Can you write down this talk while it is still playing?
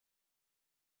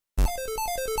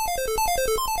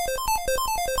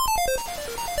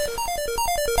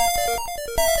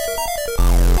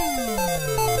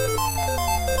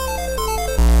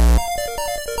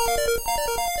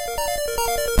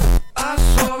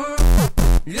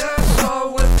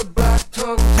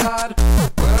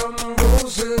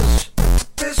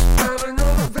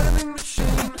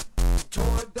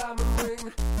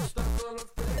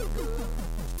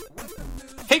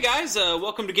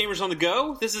Welcome to Gamers on the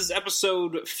Go. This is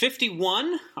episode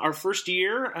 51, our first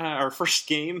year, our first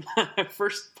game,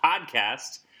 first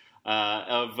podcast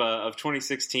of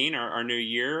 2016, our new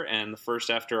year, and the first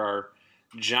after our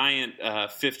giant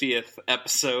 50th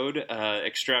episode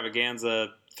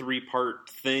extravaganza 3-part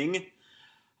thing,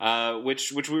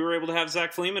 which we were able to have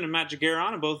Zach Fleeman and Matt Jaguar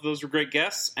on, and both of those were great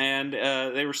guests, and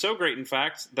they were so great, in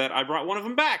fact, that I brought one of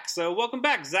them back. So welcome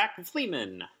back, Zach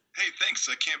Fleeman. Hey, thanks.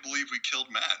 I can't believe we killed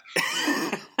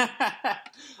Matt.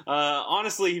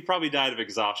 Honestly, he probably died of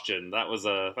exhaustion. That was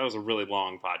a really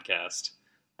long podcast.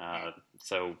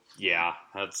 So yeah,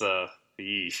 that's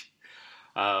yeesh.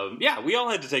 Yeah, we all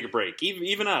had to take a break.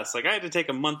 Even us. Like, I had to take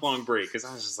a month-long break because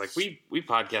I was just like, we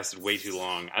podcasted way too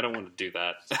long. I don't want to do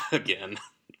that again.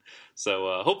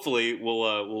 So hopefully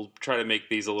we'll try to make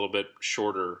these a little bit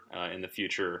shorter in the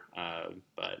future.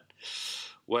 But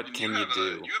what can you do?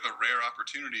 You have a rare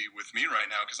opportunity with me right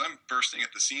now because I'm bursting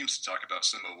at the seams to talk about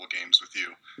some mobile games with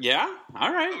you. Yeah.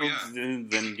 All right. Oh, yeah.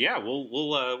 Then yeah,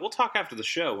 we'll talk after the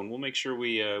show, and we'll make sure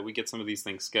we get some of these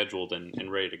things scheduled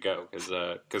and ready to go.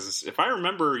 Because if I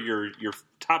remember your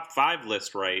top 5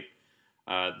 list right,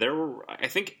 there were, I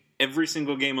think every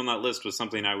single game on that list was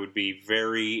something I would be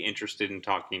very interested in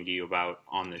talking to you about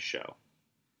on this show.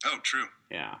 Oh, true.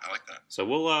 Yeah, I like that. So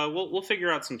we'll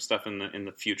figure out some stuff in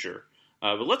the future.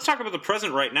 But let's talk about the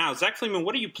present right now. Zach Fleeman,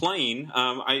 what are you playing?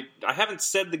 I haven't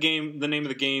said the name of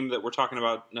the game that we're talking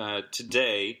about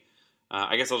today.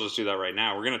 I guess I'll just do that right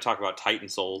now. We're going to talk about Titan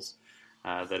Souls.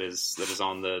 That is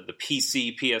on the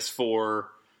PC, PS4,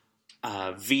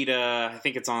 Vita. I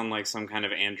think it's on like some kind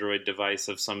of Android device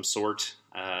of some sort.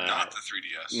 Not the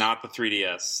 3DS. Not the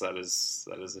 3DS. That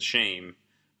is a shame,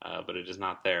 but it is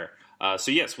not there.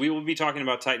 So yes, we will be talking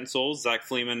about Titan Souls. Zach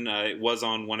Fleeman was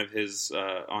on one of his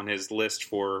on his list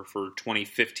for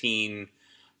 2015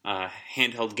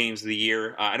 handheld games of the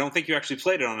year. I don't think you actually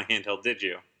played it on a handheld, did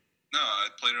you? No, I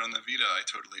played it on the Vita. I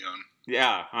totally own.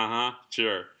 Yeah,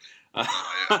 sure. I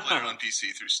played it on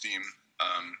PC through Steam.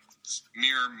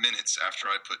 Mere minutes after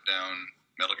I put down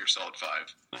Metal Gear Solid 5.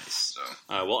 Nice. So,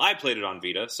 well, I played it on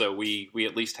Vita, so we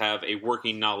at least have a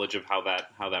working knowledge of how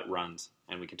that runs,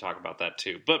 and we can talk about that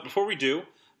too. But before we do,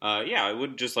 I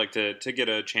would just like to get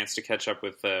a chance to catch up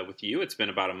with you. It's been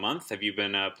about a month. Have you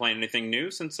been playing anything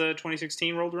new since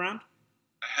 2016 rolled around?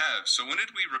 I have. So when did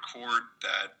we record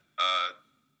that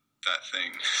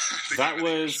thing? That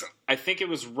was, I think it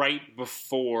was right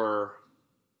before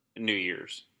New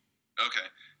Year's. Okay.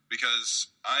 Because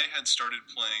I had started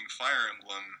playing Fire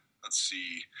Emblem, let's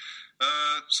see,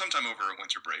 sometime over a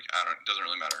winter break. It doesn't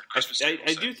really matter.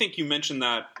 I do think you mentioned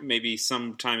that maybe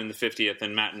sometime in the 50th,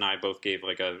 and Matt and I both gave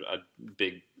like a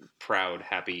big, proud,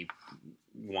 happy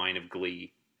whine of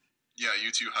glee. Yeah,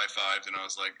 you two high-fived, and I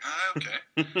was like,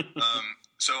 okay.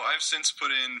 So I've since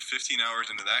put in 15 hours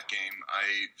into that game.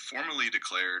 I formally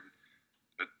declared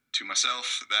to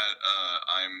myself that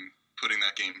I'm putting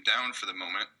that game down for the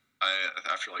moment.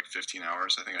 After like 15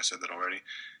 hours, I think I said that already.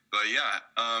 But yeah,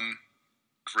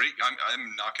 great.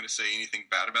 I'm not going to say anything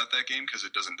bad about that game because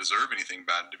it doesn't deserve anything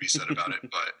bad to be said about it.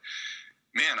 But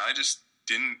man, I just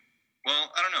didn't. Well,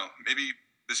 I don't know. Maybe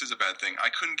this is a bad thing. I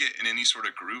couldn't get in any sort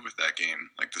of groove with that game.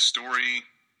 Like the story,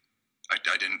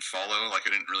 I didn't follow. Like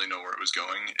I didn't really know where it was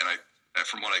going. And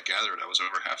from what I gathered, I was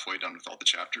over halfway done with all the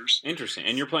chapters. Interesting.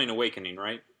 And you're playing Awakening,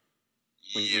 right?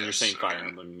 When you're saying Fire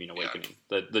Emblem, you mean Awakening,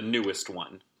 yeah. the newest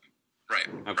one. Right.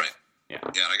 Okay. Right. Yeah.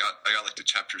 Yeah. And I got like to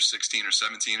chapter 16 or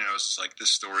 17, and I was just like, this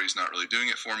story's not really doing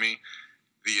it for me.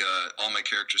 All my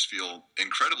characters feel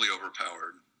incredibly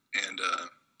overpowered, and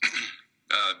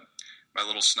my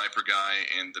little sniper guy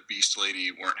and the beast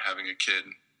lady weren't having a kid,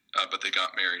 but they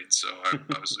got married, so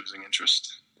I was losing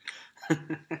interest.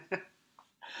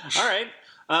 All right.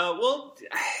 Well,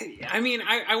 I mean,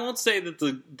 I won't say that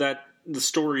the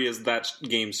story is that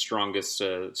game's strongest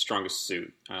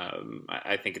suit.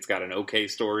 I think it's got an okay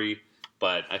story,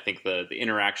 but I think the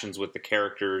interactions with the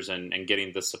characters and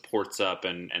getting the supports up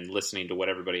and listening to what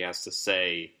everybody has to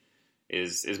say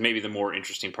is maybe the more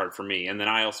interesting part for me. And then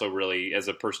I also really, as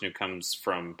a person who comes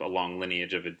from a long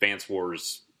lineage of Advance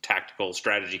Wars, tactical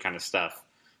strategy kind of stuff,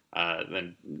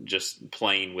 then just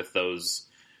playing with those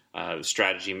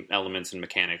strategy elements and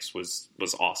mechanics was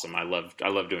awesome. I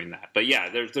loved doing that. But yeah,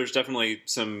 there's definitely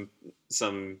some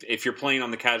if you're playing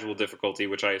on the casual difficulty,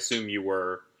 which I assume you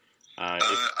were. I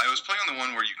was playing on the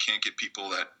one where you can't get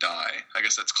people that die. I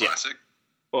guess that's classic.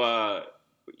 Yeah.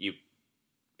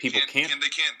 They can't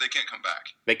come back.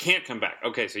 They can't come back.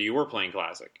 Okay, so you were playing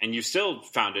classic, and you still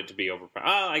found it to be overpowered.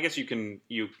 I guess you can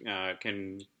do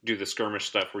the skirmish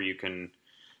stuff where you can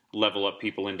level up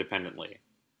people independently.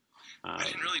 I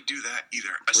didn't really do that either.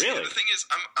 Really? The thing is,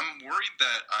 I'm worried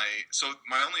that so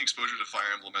my only exposure to Fire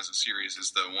Emblem as a series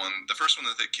is the first one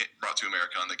that they brought to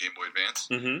America on the Game Boy Advance.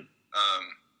 Mm-hmm.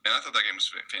 And I thought that game was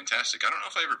fantastic. I don't know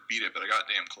if I ever beat it, but I got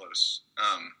damn close.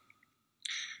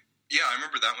 Yeah, I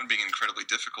remember that one being incredibly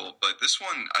difficult, but this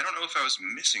one, I don't know if I was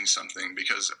missing something,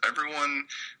 because everyone,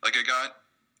 like, I got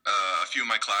a few of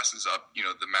my classes up,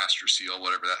 the Master Seal,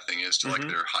 whatever that thing is, to like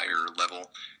their higher level.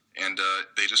 And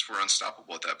they just were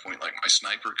unstoppable at that point. Like, my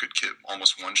sniper could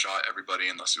almost one-shot everybody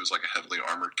unless it was, like, a heavily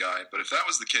armored guy. But if that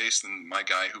was the case, then my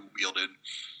guy who wielded,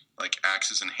 like,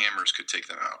 axes and hammers could take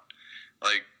them out.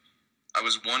 Like, I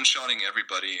was one-shotting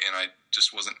everybody, and I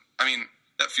just wasn't... I mean,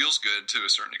 that feels good to a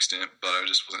certain extent, but I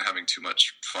just wasn't having too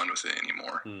much fun with it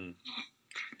anymore.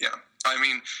 Yeah. I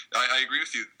mean, I agree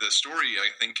with you. The story, I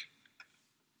think,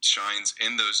 shines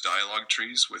in those dialogue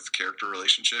trees with character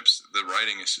relationships. The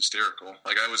writing is hysterical.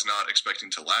 Like, I was not expecting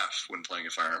to laugh when playing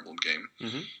a Fire Emblem game.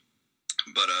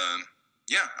 But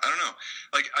yeah, I don't know.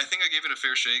 Like, I think I gave it a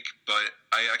fair shake, but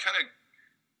I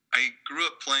grew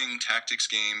up playing tactics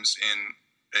games in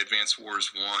Advance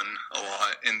Wars 1 a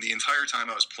lot, and the entire time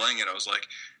I was playing it, I was like,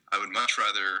 I would much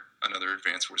rather another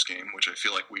Advance Wars game, which I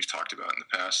feel like we've talked about in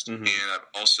the past. And I've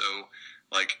also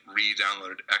like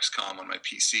re-downloaded XCOM on my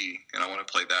PC, and I want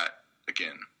to play that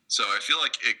again. So I feel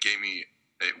like it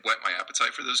whet my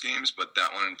appetite for those games, but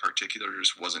that one in particular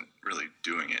just wasn't really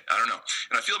doing it. I don't know.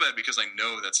 And I feel bad because I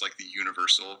know that's like the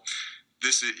universal,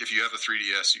 if you have a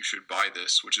 3DS, you should buy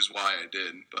this, which is why I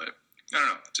did, but I don't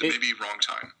know. It's maybe wrong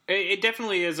time. It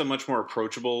definitely is a much more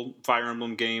approachable Fire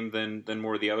Emblem game than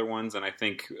more of the other ones, and I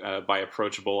think by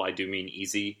approachable, I do mean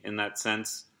easy in that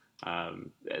sense.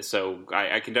 So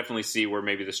I can definitely see where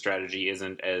maybe the strategy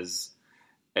isn't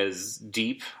as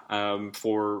deep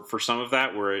for some of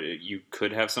that, where you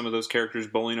could have some of those characters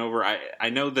bowling over. I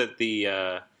know that the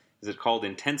is it called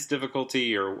intense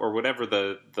difficulty or whatever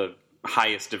the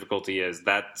highest difficulty is,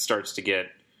 that starts to get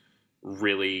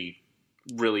really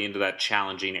into that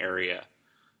challenging area.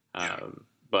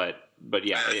 But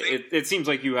yeah, it seems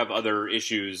like you have other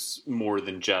issues more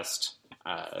than just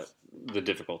the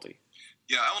difficulty.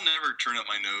 Yeah, I'll never turn up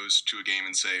my nose to a game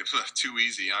and say, too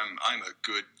easy, I'm a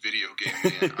good video game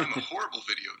man. I'm a horrible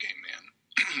video game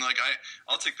man. Like,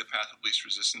 I'll take the path of least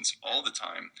resistance all the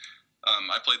time.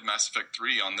 I played Mass Effect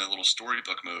 3 on the little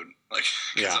storybook mode, like,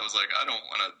 because I was like,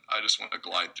 I just want to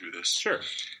glide through this. Sure.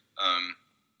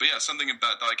 But yeah, something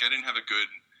about, like, I didn't have a good,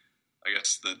 I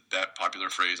guess, that popular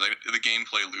phrase. The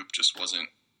gameplay loop just wasn't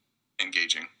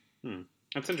engaging.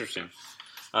 That's interesting.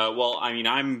 Well, I mean,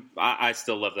 I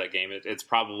still love that game. It's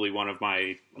probably one of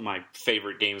my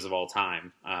favorite games of all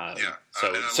time.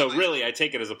 So really, I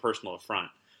take it as a personal affront.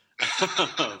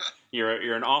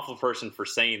 You're an awful person for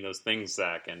saying those things,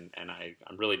 Zach, and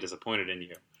I'm really disappointed in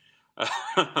you. I'm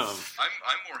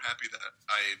more happy that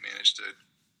I managed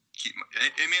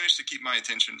to keep my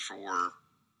attention for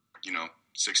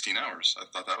 16 hours. I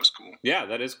thought that was cool. Yeah,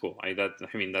 that is cool.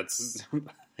 That's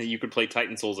you could play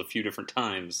Titan Souls a few different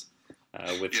times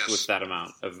with that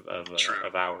amount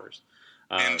of hours.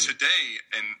 And today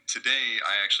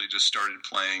I actually just started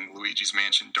playing Luigi's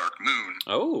Mansion Dark Moon.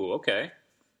 Oh, okay.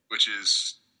 Which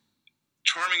is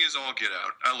charming as all get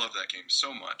out. I love that game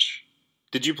so much.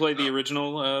 Did you play the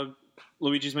original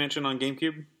Luigi's Mansion on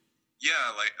GameCube?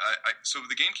 Yeah, like so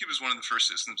the GameCube was one of the first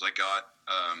systems I got,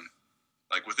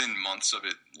 like within months of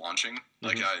it launching.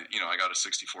 Like I got a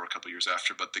 64 a couple years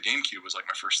after, but the GameCube was like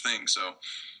my first thing. So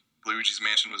Luigi's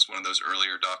Mansion was one of those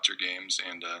earlier Doctor games,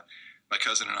 and my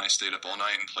cousin and I stayed up all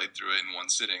night and played through it in one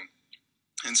sitting.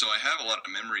 And so I have a lot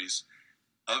of memories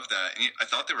of that. And I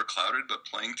thought they were clouded, but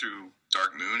playing through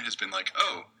Dark Moon has been like,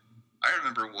 oh, I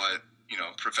remember what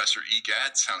Professor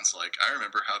Egad sounds like. I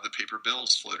remember how the paper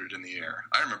bills floated in the air.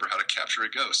 I remember how to capture a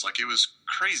ghost. Like, it was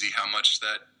crazy how much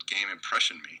that game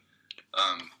impressioned me.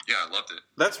 Yeah, I loved it.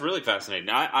 That's really fascinating.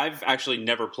 I've actually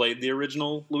never played the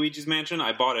original Luigi's Mansion.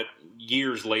 I bought it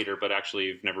years later, but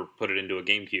actually never put it into a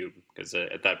GameCube, because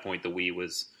at that point the Wii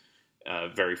was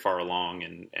very far along,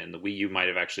 and the Wii U might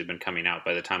have actually been coming out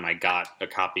by the time I got a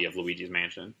copy of Luigi's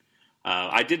Mansion.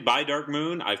 I did buy Dark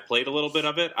Moon. I've played a little bit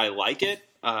of it. I like it,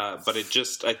 but it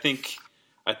just, I think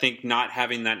not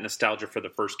having that nostalgia for the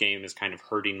first game is kind of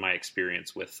hurting my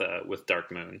experience with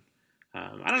Dark Moon.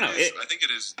 I don't know. I think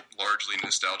it is largely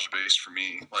nostalgia based for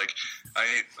me. Like,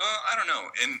 I don't know.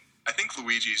 And I think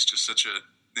Luigi's just such a,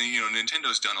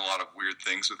 Nintendo's done a lot of weird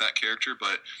things with that character,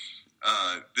 but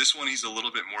this one, he's a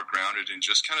little bit more grounded and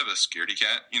just kind of a scaredy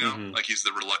cat, like he's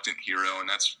the reluctant hero. And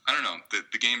that's, I don't know,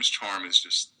 the game's charm is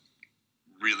just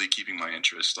really keeping my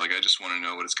interest. Like, I just want to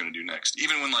know what it's going to do next.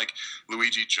 Even when, like,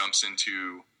 Luigi jumps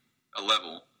into a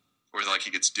level where like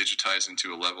he gets digitized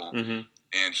into a level,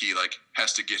 and he like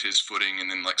has to get his footing,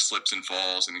 and then like slips and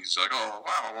falls, and he's like, oh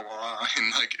wow, wow, wow.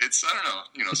 And like it's, I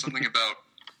don't know, something about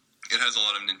it has a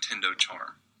lot of Nintendo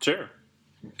charm. Sure.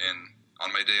 And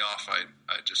on my day off, I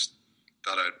just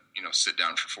thought I'd sit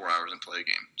down for 4 hours and play a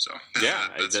game. So yeah,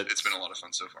 it's been a lot of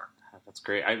fun so far. That's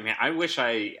great. I mean, I wish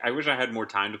I had more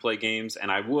time to play games, and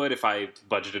I would if I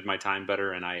budgeted my time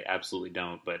better, and I absolutely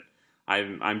don't. But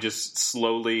I'm just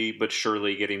slowly but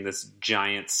surely getting this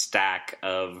giant stack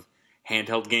of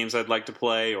handheld games I'd like to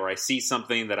play, or I see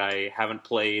something that I haven't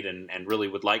played and really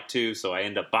would like to, so I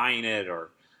end up buying it,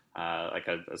 or like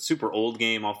a super old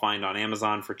game I'll find on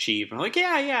Amazon for cheap. And I'm like,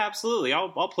 yeah, absolutely,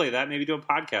 I'll play that, maybe do a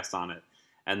podcast on it.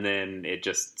 And then it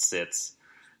just sits.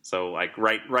 So like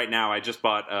right now, I just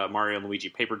bought Mario & Luigi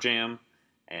Paper Jam,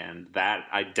 and that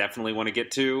I definitely want to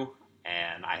get to,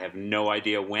 and I have no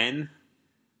idea when.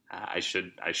 I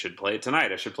should play it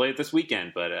tonight. I should play it this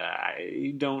weekend, but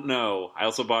I don't know. I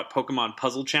also bought Pokemon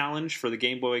Puzzle Challenge for the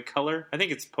Game Boy Color. I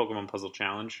think it's Pokemon Puzzle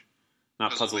Challenge,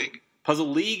 not Puzzle League. Puzzle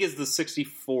League is the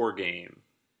 64 game.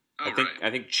 Oh, I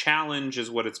think Challenge is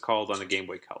what it's called on the Game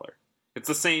Boy Color. It's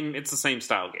the same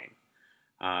style game.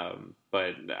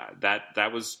 But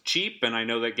that was cheap, and I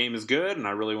know that game is good, and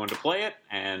I really wanted to play it,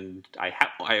 and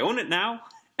I own it now,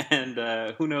 and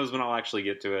who knows when I'll actually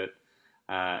get to it.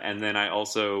 And then I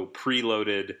also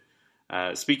preloaded.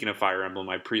 Speaking of Fire Emblem,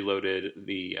 I preloaded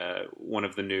the one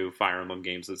of the new Fire Emblem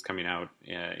games that's coming out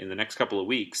in the next couple of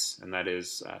weeks, and that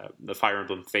is the Fire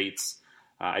Emblem Fates.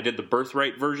 I did the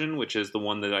Birthright version, which is the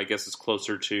one that I guess is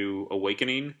closer to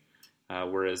Awakening,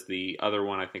 whereas the other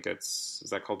one, I think is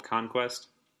that called Conquest?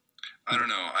 I don't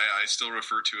know. I still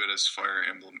refer to it as Fire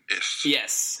Emblem If.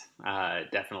 Yes,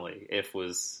 definitely. If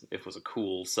was a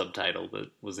cool subtitle that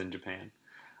was in Japan.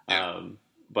 Yeah.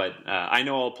 But I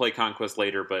know I'll play Conquest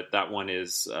later, but that one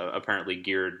is apparently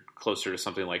geared closer to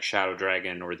something like Shadow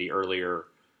Dragon or the earlier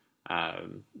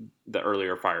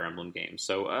Fire Emblem games.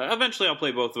 So eventually I'll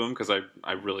play both of them because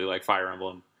I really like Fire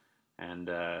Emblem, and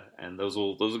those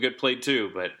will get played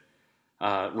too. But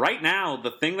right now,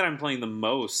 the thing that I'm playing the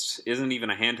most isn't even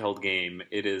a handheld game.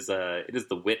 It is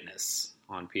The Witness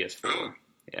on PS4. Oh.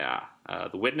 Yeah,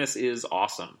 The Witness is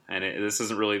awesome, and this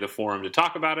isn't really the forum to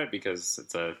talk about it because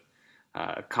it's a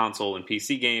console and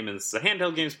PC game, and it's a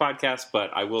handheld games podcast. But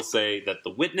I will say that The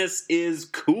Witness is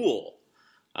cool.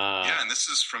 Yeah, and this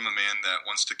is from a man that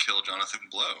wants to kill Jonathan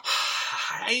Blow.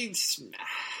 I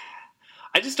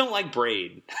just don't like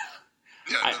Braid.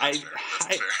 Yeah, no, that's fair.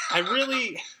 That's fair. I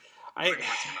really. I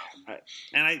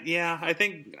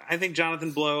think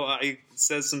Jonathan Blow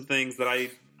says some things that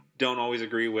I don't always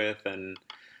agree with, and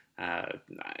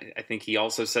I think he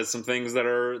also says some things that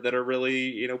are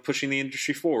really pushing the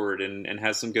industry forward and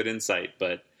has some good insight.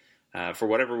 But for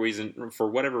whatever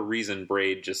reason,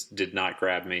 Braid just did not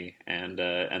grab me, and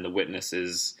The Witness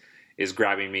is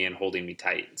grabbing me and holding me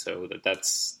tight. So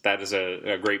that is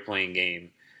a great playing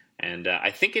game. And I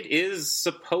think it is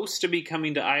supposed to be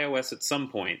coming to iOS at some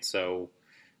point. So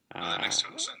that makes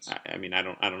total sense. I mean, I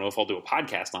don't know if I'll do a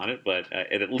podcast on it, but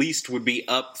it at least would be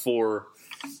up for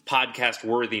podcast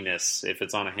worthiness if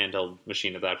it's on a handheld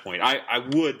machine at that point. I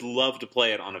would love to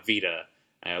play it on a Vita,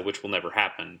 which will never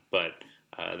happen. But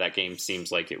that game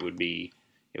seems like it would be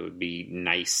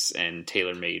nice and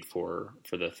tailor made for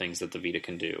the things that the Vita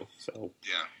can do. So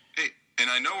yeah. Hey, and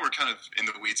I know we're kind of in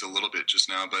the weeds a little bit just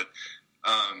now, but.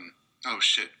 Oh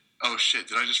shit!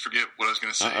 Did I just forget what I was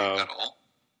going to say at all?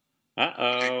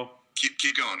 Okay,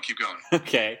 keep going.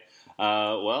 Okay.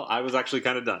 Well, I was actually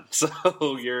kind of done, so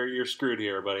you're screwed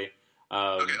here, buddy. Okay.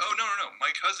 Oh no!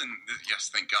 My cousin. Yes,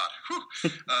 thank God.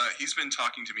 Whew. He's been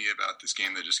talking to me about this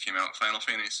game that just came out, Final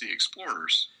Fantasy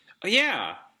Explorers. Oh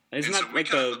yeah, isn't that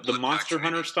like the Monster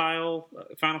Hunter style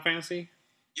Final Fantasy?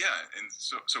 Yeah, and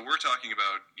so we're talking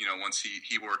about, once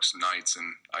he works nights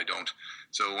and I don't.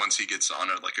 So once he gets on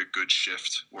a good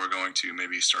shift, we're going to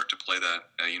maybe start to play that,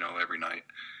 every night.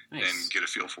 Nice. And get a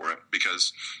feel for it.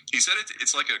 Because he said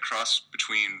it's like a cross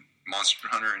between Monster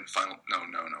Hunter and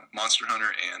Monster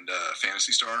Hunter and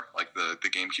Phantasy Star, like the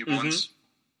GameCube ones.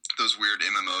 Those weird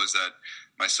MMOs that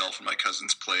myself and my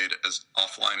cousins played as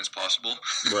offline as possible.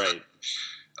 Right.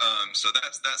 So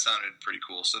that sounded pretty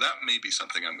cool. So that may be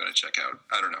something I'm going to check out.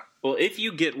 I don't know. Well, if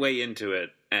you get way into it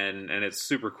and it's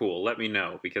super cool, let me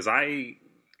know, because I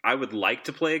would like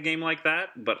to play a game like that,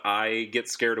 but I get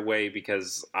scared away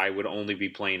because I would only be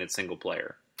playing it single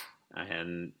player.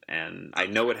 And I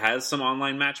know it has some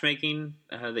online matchmaking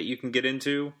that you can get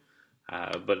into,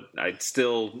 but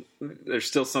there's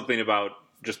still something about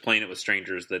just playing it with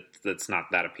strangers that's not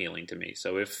that appealing to me.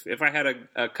 So if I had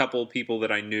a couple people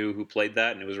that I knew who played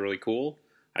that and it was really cool,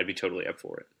 I'd be totally up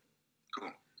for it.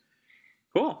 Cool.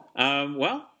 Cool.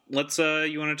 Well, let's.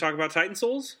 You want to talk about Titan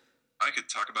Souls? I could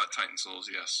talk about Titan Souls.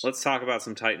 Yes. Let's talk about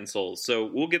some Titan Souls. So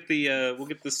we'll get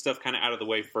this stuff kind of out of the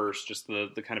way first. Just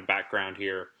the kind of background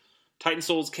here. Titan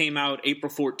Souls came out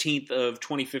April 14th of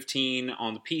 2015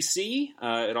 on the PC.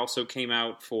 It also came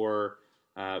out for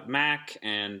Mac,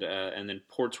 and then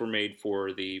ports were made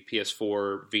for the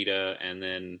PS4, Vita, and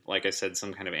then, like I said,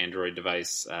 some kind of Android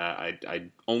device. I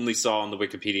only saw on the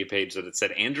Wikipedia page that it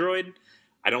said Android.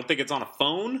 I don't think it's on a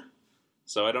phone,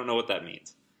 so I don't know what that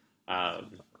means.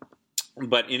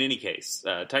 But in any case,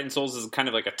 Titan Souls is kind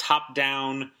of like a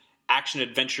top-down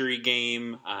action-adventure-y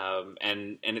game,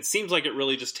 and it seems like it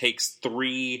really just takes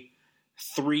three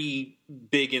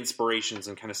big inspirations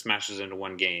and kind of smashes into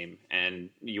one game. And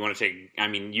you want to take, I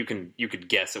mean, you could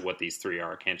guess at what these three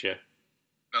are, can't you?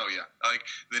 Oh yeah, like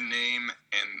the name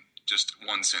and just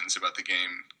one sentence about the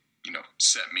game,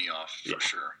 set me off for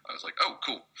sure. I was like, oh,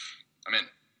 cool, I'm in.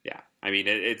 Yeah, I mean,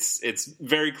 it's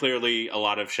very clearly a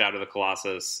lot of Shadow of the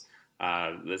Colossus.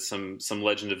 There's some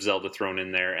Legend of Zelda thrown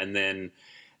in there, and then,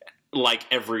 like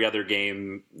every other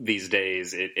game these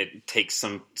days, it takes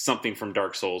something from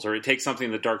Dark Souls, or it takes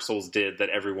something that Dark Souls did that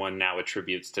everyone now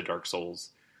attributes to Dark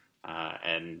Souls,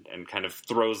 and kind of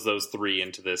throws those three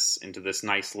into this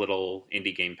nice little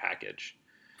indie game package.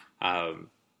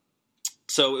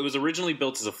 So it was originally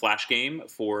built as a Flash game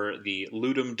for the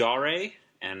Ludum Dare,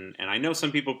 and I know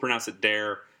some people pronounce it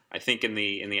Dare. I think in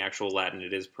the actual Latin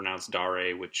it is pronounced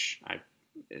Dare, which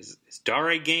is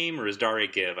Dare game or is Dare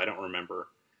give? I don't remember.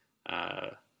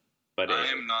 But I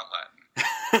am not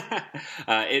Latin.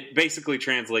 It basically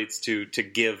translates to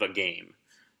give a game.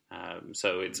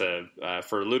 So it's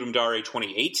for Ludum Dare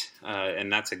 28,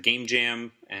 and that's a game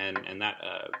jam, and that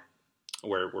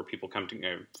where people come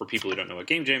to, for people who don't know what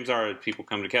game jams are, people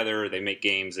come together, they make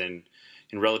games in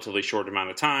relatively short amount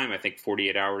of time. I think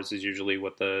 48 hours is usually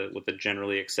what the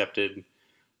generally accepted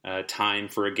time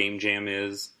for a game jam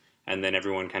is, and then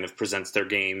everyone kind of presents their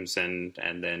games, and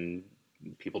then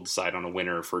people decide on a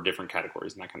winner for different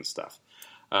categories and that kind of stuff.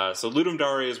 So Ludum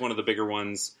Dare is one of the bigger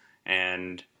ones,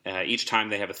 and each time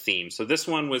they have a theme. So this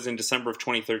one was in December of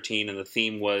 2013, and the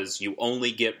theme was you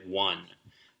only get one.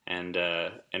 And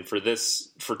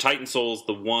for Titan Souls,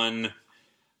 the one,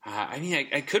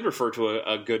 I could refer to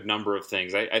a good number of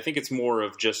things. I think it's more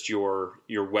of just your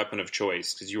weapon of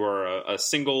choice, because you are a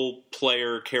single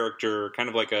player character, kind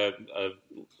of like a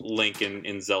Link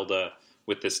in Zelda,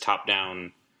 with this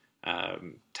top-down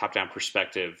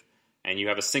perspective, and you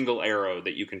have a single arrow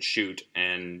that you can shoot,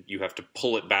 and you have to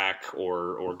pull it back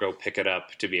or go pick it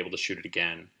up to be able to shoot it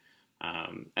again.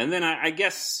 And then I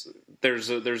guess there's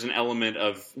an element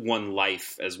of one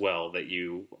life as well, that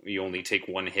you only take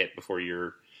one hit before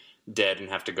you're dead and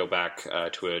have to go back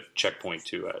to a checkpoint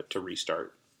to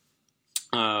restart.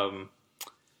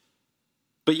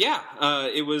 But yeah,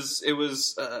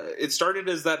 it started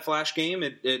as that Flash game.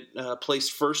 It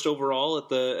placed first overall at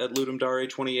Ludum Dare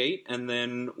 28, and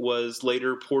then was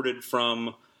later ported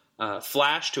from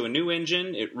Flash to a new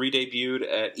engine. It re-debuted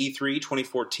at E3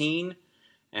 2014,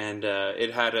 and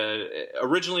it had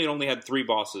originally it only had 3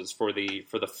 bosses for the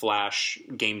Flash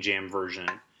Game Jam version,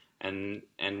 and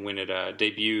when it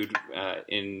debuted at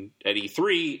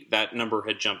E3, that number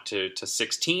had jumped to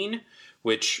 16.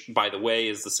 Which, by the way,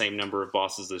 is the same number of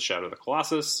bosses as Shadow of the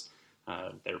Colossus. I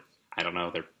don't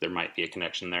know. There might be a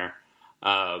connection there.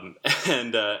 And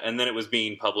then it was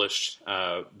being published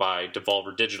by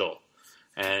Devolver Digital.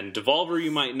 And Devolver,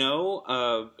 you might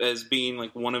know as being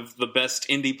like one of the best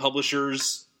indie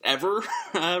publishers ever.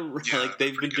 Like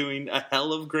they've been doing a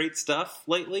hell of great stuff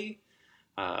lately.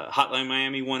 Hotline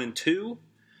Miami 1 and 2.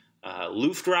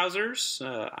 Luftrausers.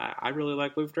 I really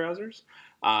like Luftrausers.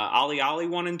 Ollie Ollie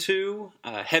 1 and 2.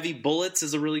 Heavy Bullets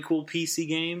is a really cool PC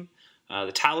game.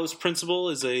 The Talos Principle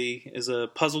is a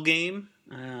puzzle game.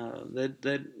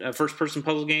 That first person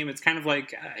puzzle game. It's kind of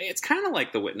like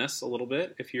The Witness a little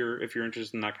bit if you're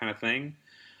interested in that kind of thing.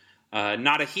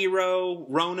 Not a Hero,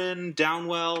 Ronin,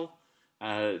 Downwell.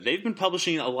 They've been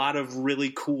publishing a lot of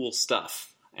really cool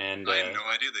stuff. And I had no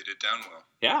idea they did Downwell.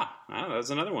 Yeah, that was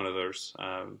another one of theirs,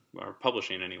 or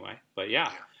publishing anyway. But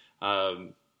yeah.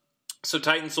 So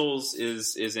Titan Souls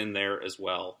is in there as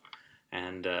well,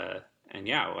 and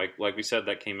yeah, like we said,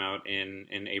 that came out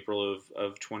in April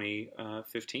of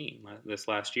 2015, this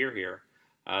last year here.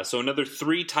 So another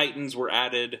 3 Titans were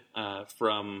added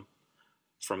from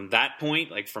that point,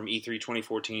 like from E3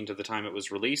 2014 to the time it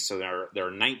was released. So there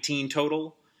are 19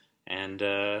 total, and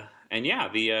yeah,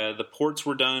 the ports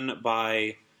were done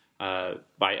by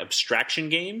Abstraction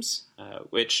Games,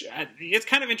 which it's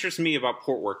kind of interests me about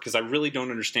port work, because I really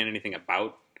don't understand anything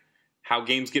about how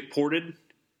games get ported.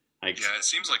 Like, yeah, it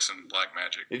seems like some black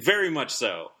magic. very much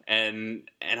so, and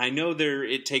I know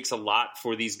it takes a lot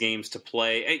for these games to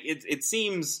play. It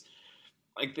seems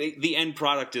like the end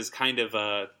product is kind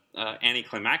of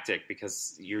anticlimactic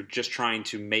because you're just trying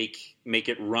to make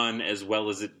it run as well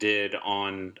as it did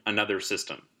on another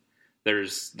system.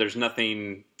 There's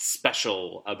nothing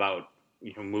special about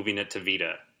moving it to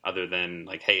Vita other than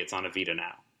like, hey, it's on a Vita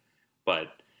now. But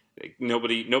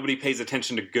nobody pays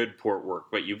attention to good port work,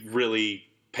 but you really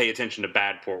pay attention to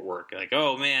bad port work. Like,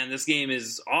 oh man, this game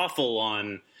is awful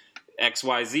on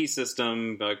XYZ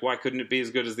system. Like, why couldn't it be as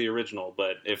good as the original?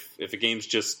 But if a game's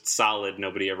just solid,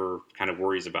 nobody ever kind of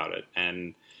worries about it.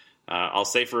 And I'll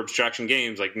say for Abstraction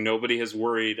Games, like, nobody has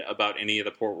worried about any of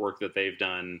the port work that they've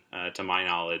done, to my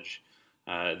knowledge.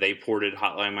 They ported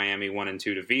Hotline Miami 1 and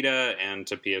 2 to Vita and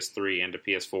to PS3 and to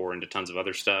PS4 and to tons of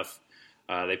other stuff.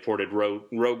 They ported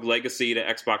Rogue Legacy to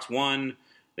Xbox One.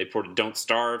 They ported Don't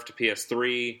Starve to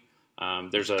PS3.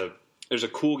 There's a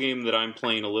cool game that I'm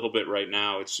playing a little bit right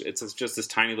now. It's just this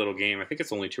tiny little game. I think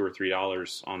it's only $2 or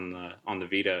 $3 on the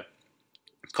Vita.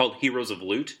 It's called Heroes of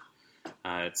Loot.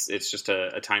 It's just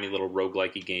a tiny little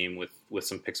roguelike-y game with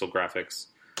some pixel graphics.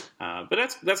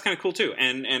 But that's kind of cool too.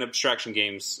 And Abstraction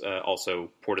Games also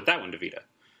ported that one to Vita.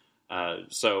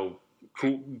 So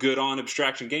cool, good on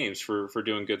Abstraction Games for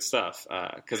doing good stuff.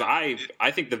 Because I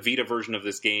think the Vita version of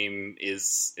this game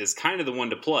is kind of the one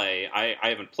to play. I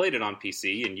haven't played it on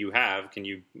PC, and you have. Can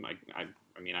you?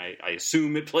 I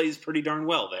assume it plays pretty darn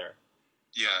well there.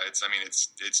 Yeah, it's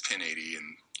 1080,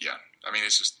 and yeah, I mean,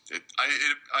 it's just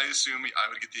I assume I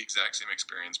would get the exact same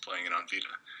experience playing it on Vita.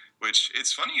 Which,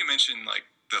 it's funny you mentioned, like,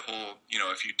 the whole,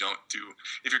 if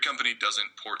your company doesn't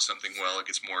port something well, it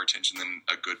gets more attention than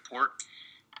a good port.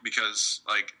 Because,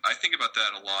 like, I think about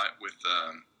that a lot with,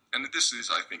 and this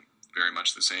is, I think, very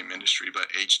much the same industry, but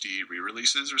HD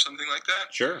re-releases or something like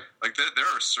that. Sure. Like, there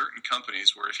are certain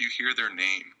companies where if you hear their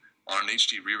name on an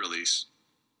HD re-release,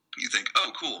 you think,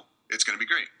 oh, cool, it's going to be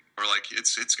great. Or, like,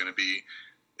 it's going to be,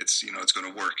 it's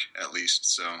going to work, at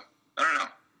least. So, I don't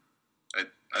know.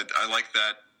 I like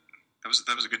that.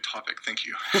 That was a good topic. Thank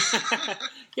you.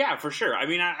 Yeah, for sure. I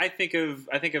mean, I think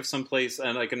of some place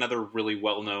like another really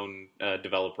well-known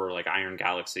developer like Iron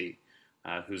Galaxy,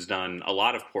 who's done a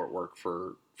lot of port work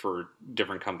for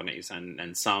different companies,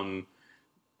 and some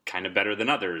kind of better than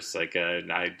others. Like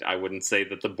I wouldn't say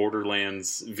that the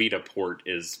Borderlands Vita port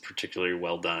is particularly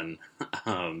well done,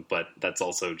 but that's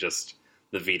also just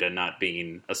the Vita not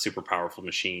being a super powerful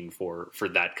machine for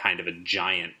that kind of a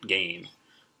giant game.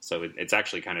 So it's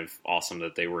actually kind of awesome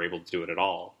that they were able to do it at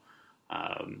all.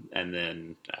 And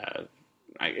then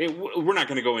we're not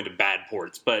going to go into bad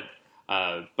ports, but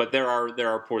there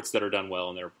are ports that are done well,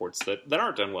 and there are ports that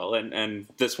aren't done well. And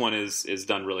this one is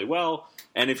done really well.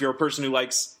 And if you're a person who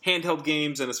likes handheld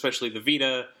games, and especially the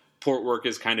Vita, port work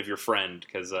is kind of your friend,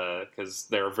 because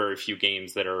there are very few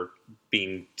games that are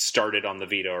being started on the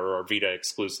Vita or are Vita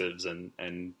exclusives,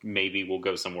 and maybe will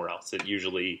go somewhere else. It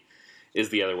usually is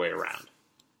the other way around.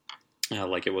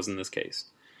 Like it was in this case.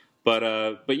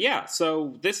 But yeah,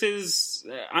 so this is...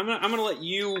 I'm gonna let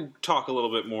you talk a little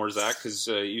bit more, Zach, because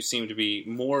you seem to be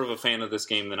more of a fan of this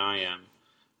game than I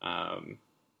am.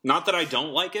 Not that I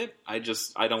don't like it, I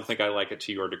don't think I like it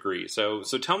to your degree. So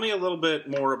tell me a little bit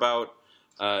more about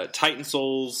Titan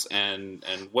Souls and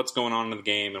what's going on in the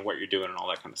game and what you're doing and all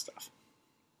that kind of stuff.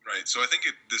 Right, so I think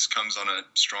this comes on a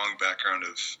strong background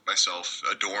of myself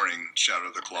adoring Shadow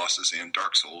of the Colossus and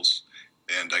Dark Souls,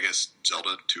 and I guess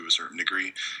Zelda to a certain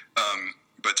degree.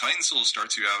 But Titan Souls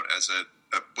starts you out as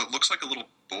what looks like a little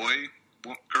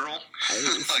girl.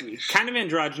 Like, kind of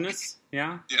androgynous,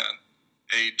 yeah. Yeah,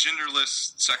 a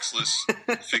genderless, sexless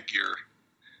figure.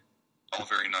 All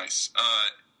very nice.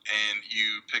 And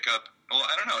you pick up, well,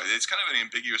 I don't know, it's kind of an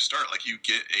ambiguous start. Like, you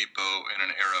get a bow and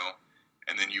an arrow,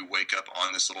 and then you wake up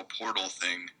on this little portal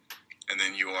thing, and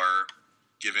then you are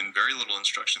given very little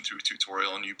instruction through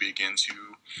tutorial, and you begin to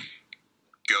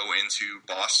go into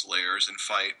boss layers and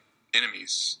fight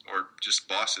enemies, or just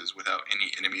bosses without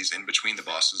any enemies in between the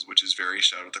bosses, which is very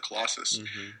Shadow of the Colossus.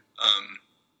 Mm-hmm.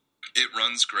 It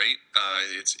runs great.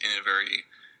 It's in a very,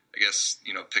 I guess,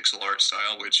 pixel art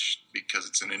style, which, because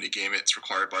it's an indie game, it's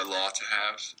required by law to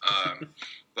have.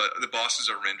 But the bosses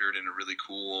are rendered in a really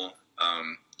cool,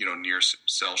 near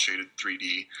cell shaded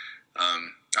 3D.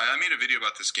 I made a video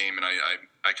about this game, and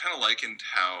I kind of likened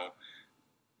how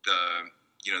the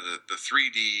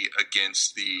 3D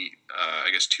against the,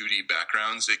 2D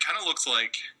backgrounds, it kind of looked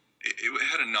like it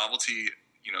had a novelty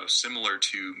similar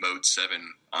to Mode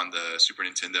 7 on the Super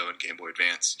Nintendo and Game Boy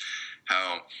Advance.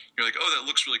 How you're like, oh, that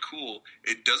looks really cool.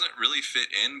 It doesn't really fit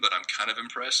in, but I'm kind of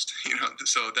impressed.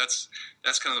 So that's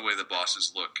kind of the way the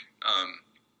bosses look.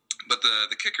 But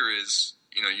the kicker is,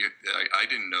 I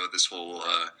didn't know this whole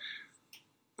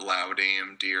Loud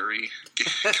AM Dairy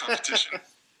competition.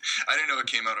 I didn't know it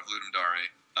came out of Ludum Dare.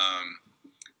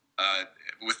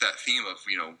 With that theme of,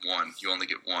 one, you only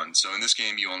get one. So in this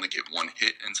game, you only get one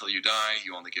hit until you die.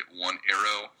 You only get one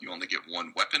arrow. You only get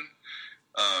one weapon.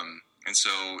 And so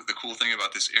the cool thing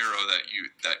about this arrow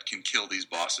that can kill these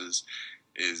bosses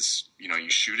is, you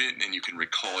shoot it and you can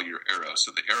recall your arrow.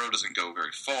 So the arrow doesn't go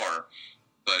very far,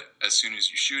 but as soon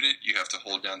as you shoot it, you have to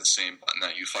hold down the same button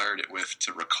that you fired it with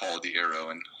to recall the arrow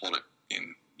and hold it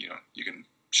in, you can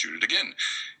shoot it again.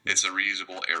 It's a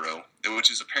reusable arrow, which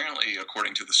is apparently,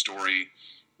 according to the story,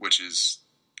 which is,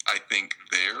 I think,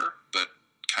 there, but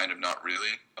kind of not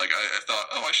really. Like, I thought,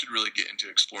 I should really get into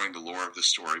exploring the lore of this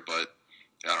story, but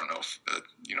I don't know if a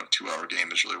 2-hour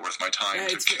game is really worth my time. Yeah,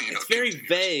 it's very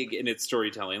vague in its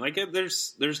storytelling. Like,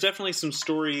 there's definitely some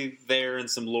story there and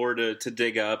some lore to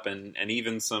dig up, and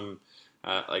even some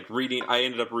reading. I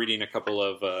ended up reading a couple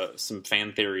of some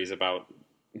fan theories about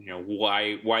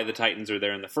why the Titans are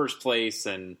there in the first place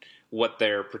and what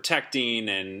they're protecting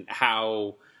and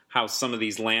how some of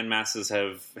these land masses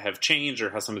have changed,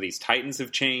 or how some of these Titans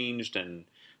have changed, and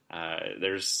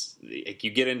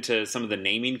you get into some of the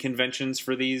naming conventions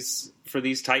for these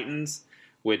Titans,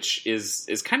 which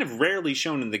is kind of rarely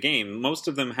shown in the game. Most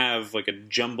of them have like a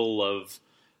jumble of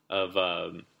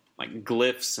like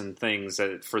glyphs and things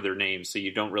for their names, so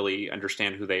you don't really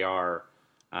understand who they are.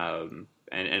 And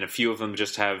a few of them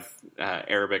just have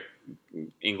Arabic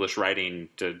English writing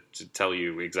to tell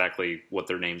you exactly what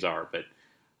their names are. But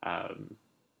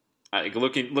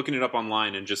looking it up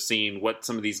online and just seeing what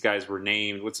some of these guys were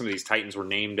named, what some of these Titans were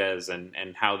named as, and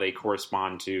how they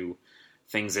correspond to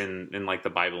things in like the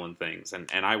Bible and things. And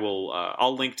I will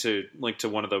I'll link to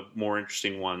one of the more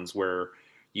interesting ones where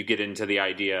you get into the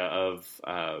idea of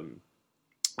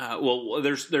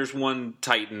there's one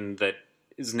Titan that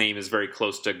his name is very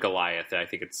close to Goliath. I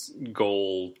think it's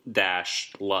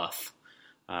Gol-Luth.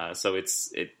 So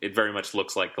it very much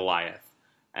looks like Goliath.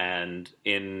 And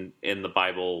in the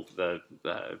Bible,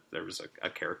 there was a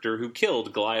character who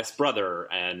killed Goliath's brother,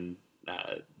 and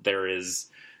there is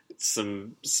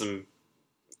some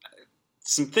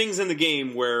things in the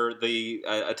game where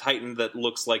a Titan that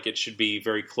looks like it should be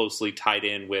very closely tied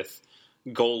in with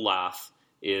Gol-Luth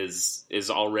is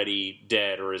already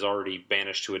dead or is already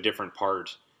banished to a different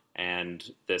part, and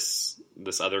this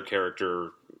other character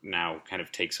now kind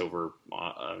of takes over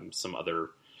some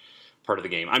other part of the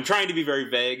game. I'm trying to be very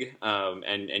vague,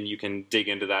 and you can dig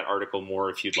into that article more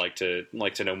if you'd like to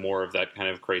know more of that kind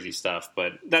of crazy stuff.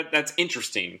 But that's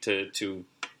interesting to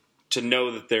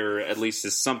know that there at least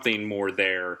is something more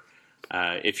there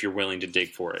if you're willing to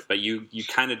dig for it. But you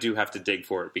kind of do have to dig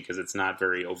for it because it's not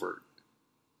very overt.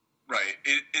 Right.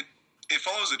 It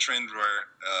follows a trend where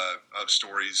of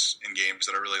stories in games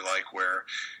that I really like, where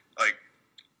like,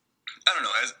 I don't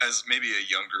know, as maybe a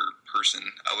younger person,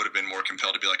 I would have been more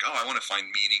compelled to be like, I want to find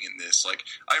meaning in this. Like,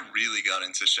 I really got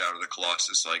into Shadow of the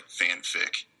Colossus, like,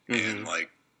 fanfic, and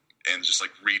just,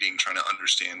 like, reading, trying to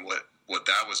understand what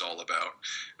that was all about.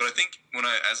 But I think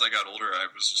as I got older, I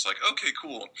was just like, okay,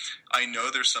 cool. I know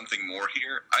there's something more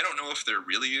here. I don't know if there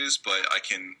really is, but I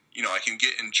can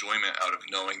get enjoyment out of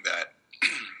knowing that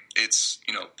it's,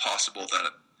 possible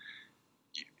that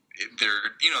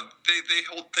they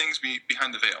hold things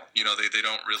behind the veil. They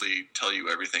don't really tell you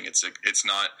everything. It's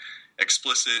not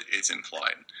explicit. It's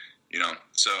implied.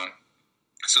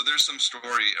 So there's some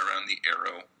story around the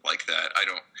arrow like that. I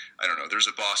don't know. There's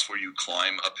a boss where you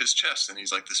climb up his chest, and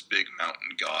he's like this big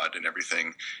mountain god and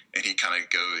everything. And he kind of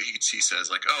he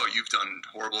says like, "Oh, you've done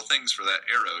horrible things for that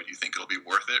arrow. Do you think it'll be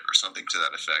worth it?" or something to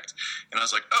that effect. And I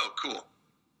was like, "Oh, cool.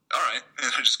 All right."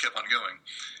 And I just kept on going.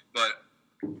 But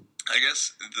I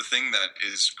guess the thing that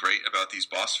is great about these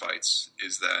boss fights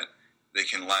is that they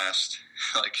can last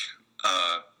like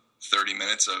 30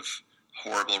 minutes of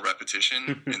horrible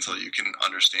repetition until you can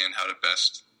understand how to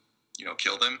best,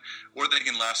 kill them, or they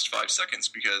can last 5 seconds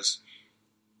because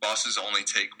bosses only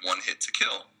take one hit to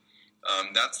kill.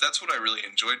 That's what I really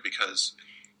enjoyed, because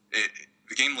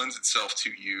the game lends itself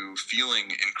to you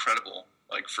feeling incredible,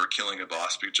 like for killing a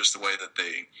boss, because just the way that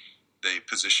they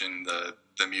position the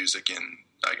music and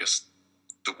I guess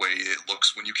the way it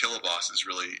looks when you kill a boss is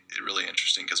really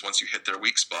interesting, because once you hit their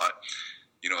weak spot,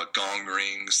 a gong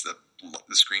rings, the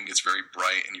screen gets very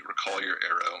bright, and you recall your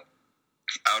arrow,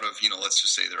 out of, let's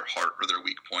just say their heart or their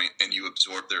weak point, and you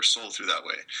absorb their soul through that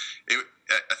way.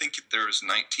 I think there was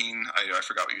 19. I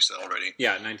forgot what you said already.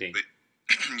 Yeah, 19. But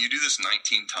you do this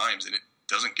 19 times, and it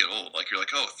doesn't get old. Like, you're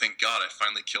like, oh, thank God, I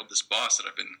finally killed this boss that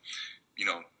I've been,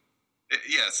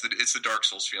 it's the Dark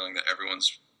Souls feeling that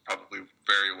everyone's probably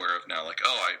very aware of now. Like,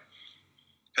 oh, I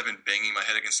have been banging my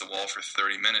head against the wall for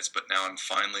 30 minutes, but now I'm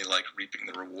finally like reaping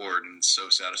the reward, and it's so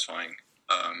satisfying.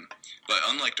 But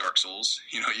unlike Dark Souls,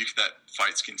 that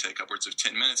fights can take upwards of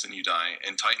 10 minutes and you die.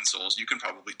 In Titan Souls, you can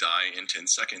probably die in 10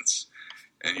 seconds,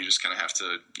 and you just kind of have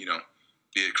to,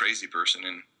 be a crazy person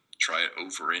and try it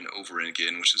over and over and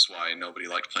again, which is why nobody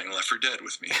liked playing Left 4 Dead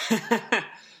with me.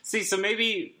 See, so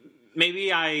maybe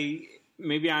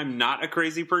I'm not a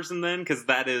crazy person then, because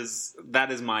that is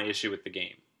my issue with the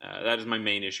game. That is my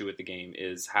main issue with the game,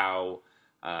 is how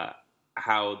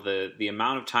the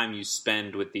amount of time you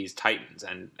spend with these Titans,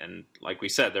 and like we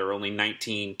said, there are only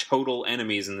 19 total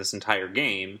enemies in this entire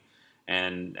game,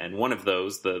 and one of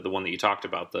those, the one that you talked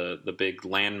about, the big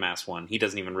landmass one, he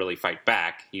doesn't even really fight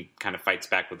back. He kind of fights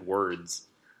back with words.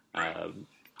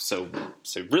 So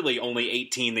really only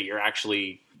 18 that you're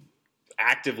actually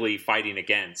actively fighting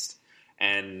against,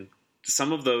 and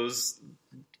some of those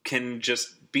can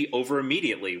just be over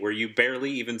immediately, where you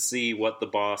barely even see what the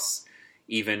boss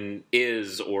even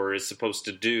is or is supposed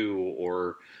to do.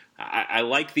 Or I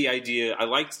like the idea. I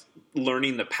like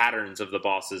learning the patterns of the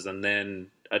bosses and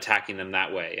then attacking them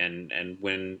that way. And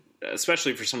when,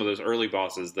 especially for some of those early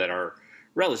bosses that are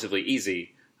relatively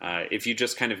easy, if you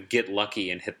just kind of get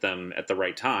lucky and hit them at the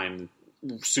right time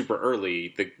super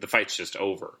early, the fight's just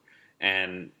over.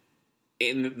 And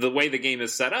in the way the game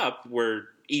is set up, where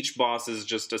each boss is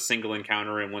just a single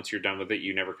encounter, and once you're done with it,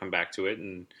 you never come back to it,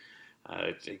 and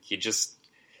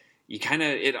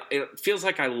it feels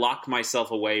like I lock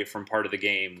myself away from part of the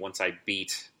game once I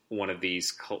beat one of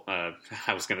these. I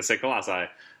was going to say Colossi,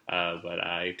 but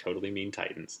I totally mean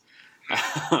Titans.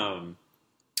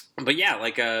 But yeah,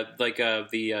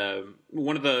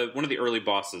 one of the early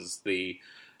bosses,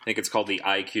 I think it's called the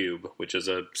Eye Cube, which is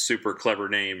a super clever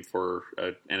name for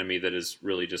an enemy that is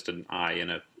really just an eye in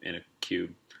a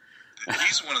cube.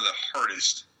 He's one of the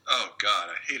hardest. Oh, God,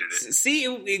 I hated it.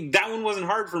 See, that one wasn't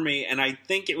hard for me, and I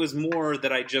think it was more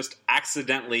that I just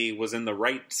accidentally was in the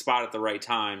right spot at the right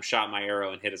time, shot my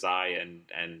arrow and hit his eye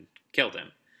and killed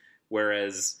him.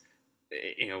 Whereas,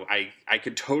 I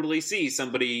could totally see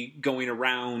somebody going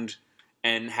around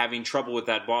and having trouble with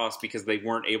that boss because they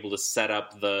weren't able to set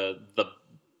up the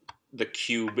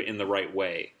cube in the right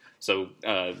way. So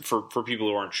for people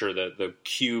who aren't sure, the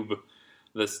cube,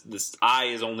 this eye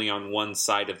is only on one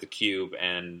side of the cube,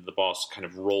 and the boss kind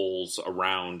of rolls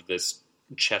around this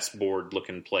chessboard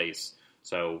looking place.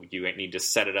 So you need to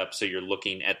set it up so you're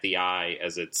looking at the eye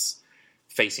as it's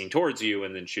facing towards you,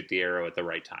 and then shoot the arrow at the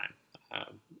right time.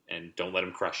 And don't let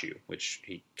him crush you, which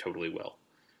he totally will.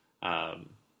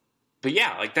 But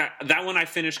yeah, like that one I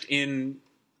finished in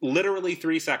literally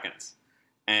 3 seconds.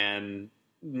 And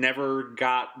never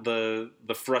got the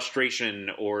frustration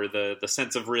or the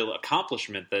sense of real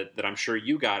accomplishment that I'm sure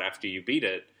you got after you beat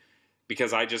it,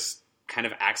 because I just kind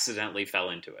of accidentally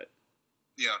fell into it.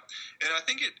 Yeah, and I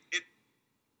think it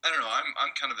I don't know,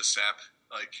 I'm kind of a sap.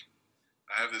 Like,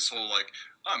 I have this whole, like,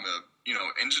 I'm a,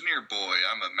 engineer boy,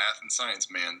 I'm a math and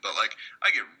science man, but, like, I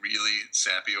get really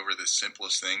sappy over the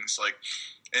simplest things, like,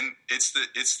 and that's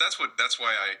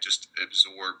why I just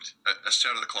absorbed a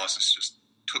Shadow of the Colossus just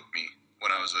took me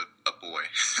when I was a boy.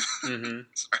 Mm-hmm.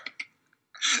 Sorry.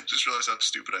 Just realized how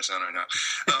stupid I sound right now.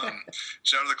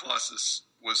 Shadow of the Colossus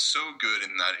was so good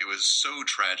in that it was so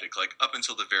tragic, like up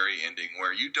until the very ending,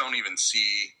 where you don't even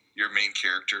see your main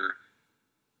character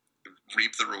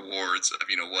reap the rewards of,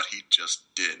 what he just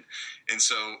did. And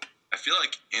so I feel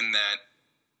like in that,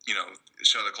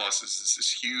 Shadow of the Colossus is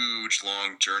this huge,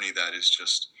 long journey that is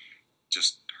just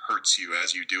hurts you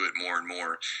as you do it more and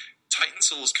more. Titan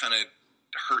Souls kind of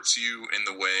hurts you in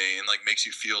the way and, like, makes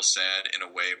you feel sad in a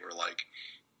way where, like,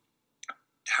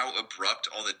 how abrupt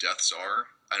all the deaths are.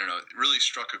 I don't know. It really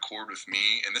struck a chord with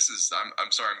me, and this is,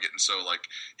 I'm sorry I'm getting so, like,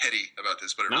 heady about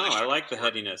this, but it really I like the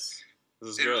headiness.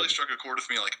 It really struck a chord with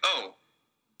me, like, oh,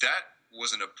 that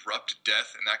was an abrupt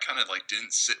death, and that kind of, like,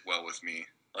 didn't sit well with me.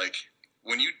 Like,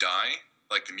 when you die,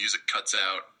 like, the music cuts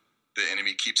out, the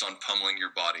enemy keeps on pummeling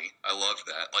your body. I loved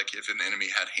that. Like, if an enemy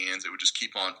had hands, it would just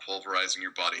keep on pulverizing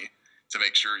your body to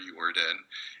make sure you were dead.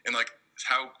 And, like,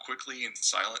 how quick and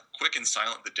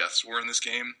silent the deaths were in this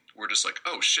game, we're just like,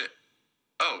 oh shit,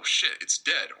 it's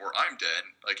dead, or I'm dead.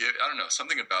 Like, I don't know,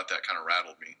 something about that kind of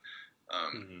rattled me.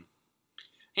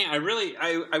 Hey,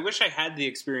 I wish I had the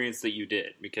experience that you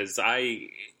did, because I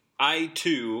I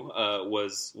too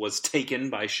was taken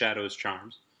by Shadow's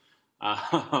charms,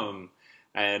 and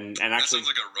actually that sounds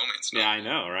like a romance novel. Yeah, I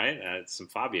know, right? It's some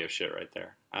Fabio shit right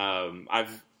there. I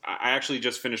actually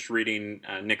just finished reading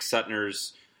Nick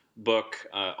Sutner's book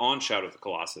on Shadow of the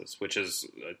Colossus, which is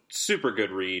a super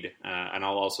good read, and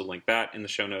I'll also link that in the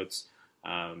show notes.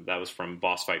 That was from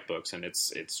Boss Fight Books, and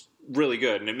it's really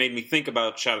good, and it made me think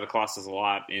about Shadow of the Colossus a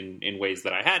lot in ways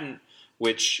that I hadn't,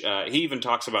 which he even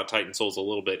talks about Titan Souls a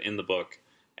little bit in the book,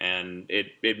 and it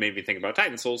made me think about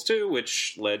Titan Souls too,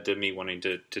 which led to me wanting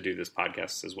to do this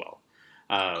podcast as well.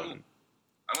 Cool.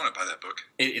 I want to buy that book.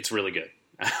 It's really good.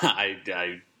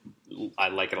 I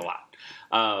like it a lot.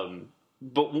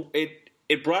 But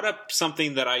it brought up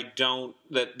something that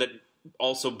that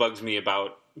also bugs me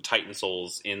about Titan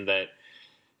Souls, in that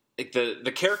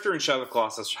the character in Shadow of the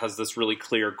Colossus has this really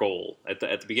clear goal. At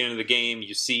the beginning of the game,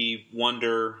 you see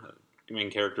Wonder, main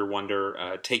character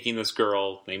Wonder, taking this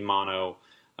girl named Mono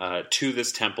to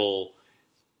this temple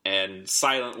and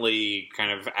silently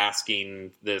kind of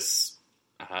asking this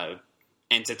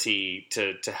entity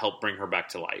to help bring her back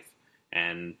to life.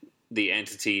 And the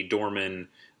entity, Dorman,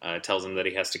 tells him that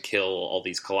he has to kill all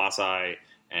these colossi,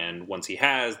 and once he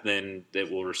has, then it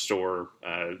will restore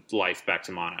life back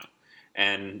to Mono.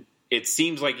 And it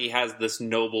seems like he has this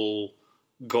noble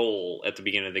goal at the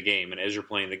beginning of the game, and as you're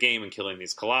playing the game and killing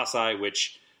these colossi,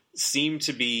 which seem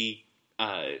to be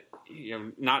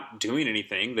not doing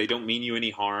anything. They don't mean you any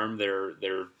harm.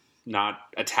 They're not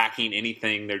attacking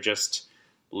anything. They're just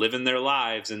living their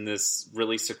lives in this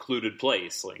really secluded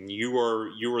place. Like you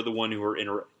are the one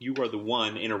you are the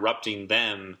one interrupting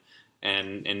them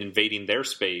and invading their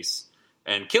space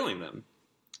and killing them.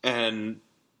 And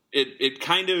it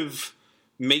kind of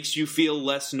makes you feel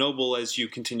less noble as you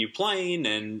continue playing,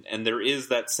 and there is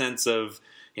that sense of,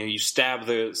 you stab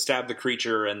the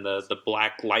creature, and the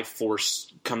black life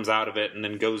force comes out of it and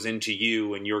then goes into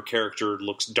you, and your character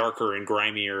looks darker and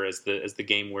grimier as the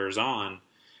game wears on.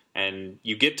 And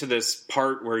you get to this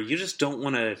part where you just don't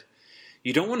want to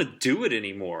do it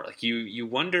anymore. Like you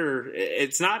wonder,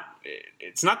 it's not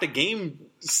the game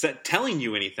telling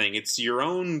you anything. It's your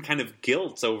own kind of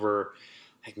guilt over,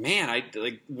 like, man,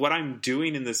 what I'm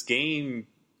doing in this game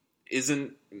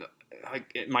isn't,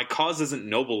 like, my cause isn't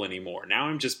noble anymore. Now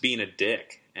I'm just being a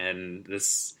dick, and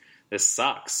this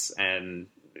sucks. And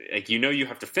like, you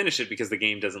have to finish it because the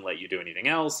game doesn't let you do anything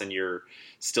else, and you're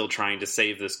still trying to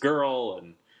save this girl.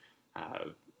 And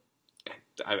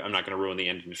I'm not going to ruin the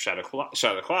ending of Shadow of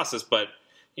the Colossus, but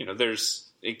there's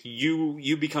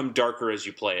you become darker as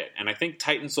you play it, and I think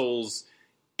Titan Souls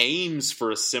aims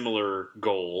for a similar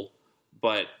goal,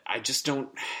 but I just don't.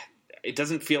 It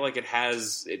doesn't feel like it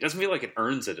has. It doesn't feel like it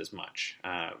earns it as much.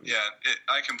 I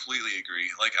completely agree.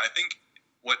 Like, I think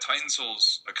what Titan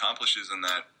Souls accomplishes in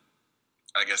that,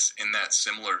 I guess, in that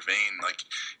similar vein, like,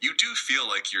 you do feel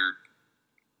like you're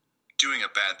doing a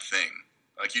bad thing.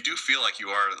 Like, you do feel like you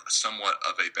are somewhat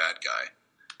of a bad guy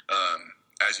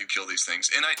as you kill these things.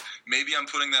 And maybe I'm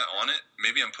putting that on it.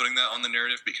 Maybe I'm putting that on the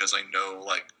narrative because I know,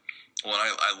 like,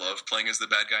 I love playing as the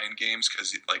bad guy in games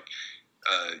because, like,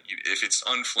 if it's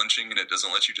unflinching and it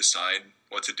doesn't let you decide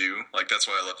what to do, like, that's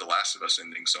why I love The Last of Us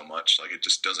ending so much. Like, it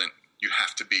just doesn't. You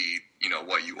have to be,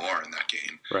 what you are in that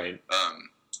game. Right.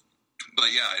 But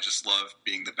yeah, I just love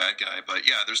being the bad guy. But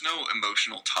yeah, there's no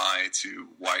emotional tie to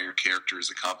why your character is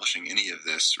accomplishing any of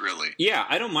this, really. Yeah,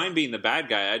 I don't mind being the bad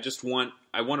guy.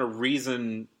 I want a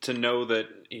reason to know that,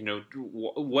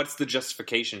 what's the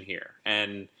justification here,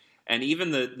 and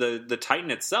even the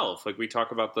Titan itself. Like, we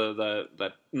talk about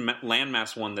that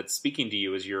landmass one that's speaking to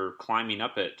you as you're climbing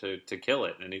up it to kill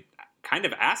it, and it kind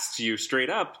of asks you straight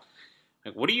up,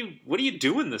 like, what are you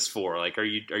doing this for? Like, are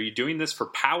you doing this for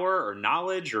power or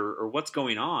knowledge or what's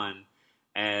going on?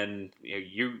 And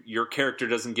your character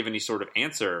doesn't give any sort of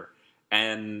answer,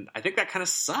 and I think that kind of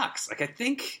sucks. Like, I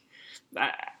think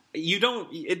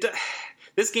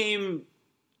this game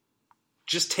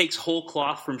just takes whole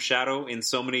cloth from Shadow in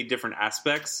so many different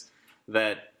aspects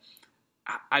that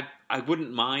I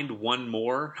wouldn't mind one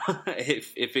more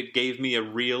if it gave me a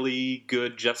really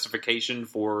good justification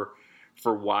for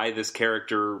why this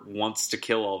character wants to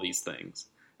kill all these things.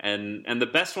 And the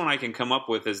best one I can come up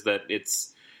with is that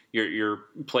it's your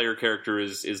player character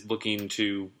is looking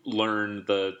to learn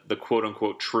the quote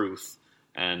unquote truth.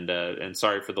 And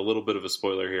sorry for the little bit of a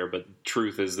spoiler here, but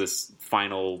truth is this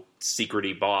final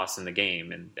secrety boss in the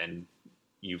game, and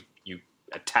you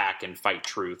attack and fight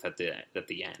truth at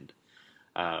the end.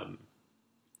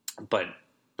 But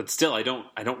still, I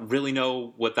don't really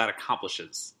know what that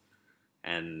accomplishes.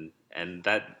 And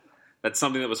that's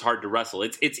something that was hard to wrestle.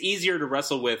 It's easier to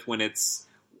wrestle with when it's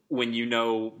when you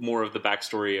know more of the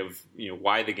backstory of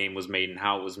why the game was made and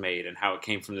how it was made and how it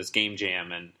came from this game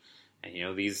jam and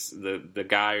the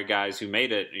guy or guys who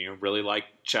made it really liked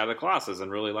Shadow of the Colossus and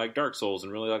really liked Dark Souls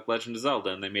and really liked Legend of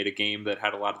Zelda, and they made a game that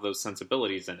had a lot of those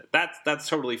sensibilities in it. That's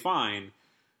totally fine.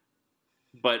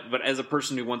 But as a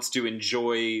person who wants to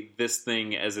enjoy this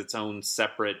thing as its own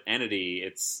separate entity,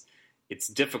 it's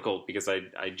difficult because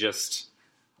I just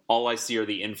all I see are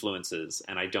the influences,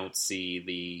 and I don't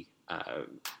see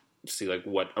like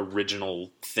what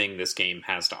original thing this game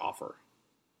has to offer.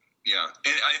 Yeah,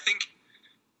 and I think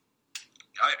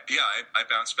I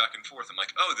bounced back and forth. I'm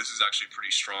like, oh, this is actually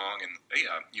pretty strong, and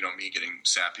me getting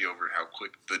sappy over how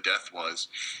quick the death was,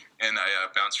 and I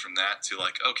bounced from that to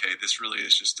like, okay, this really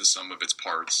is just the sum of its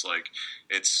parts. Like,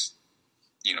 it's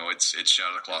Shadow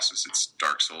of the Colossus, it's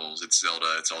Dark Souls, it's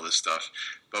Zelda, it's all this stuff.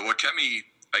 But what kept me,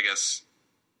 I guess,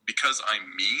 because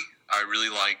I'm me, I really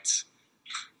liked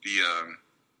the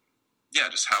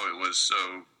just how it was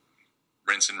so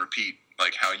rinse and repeat.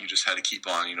 Like how you just had to keep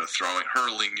on,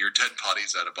 hurling your dead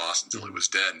bodies at a boss until it was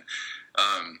dead.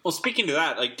 Well, speaking to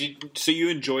that, so you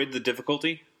enjoyed the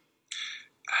difficulty?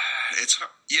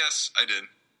 Yes, I did.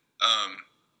 I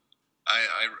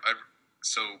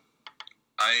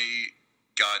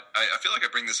feel like I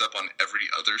bring this up on every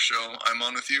other show I'm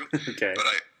on with you. Okay. But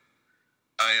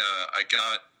I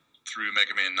got through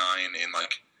Mega Man 9 in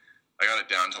I got it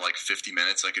down to 50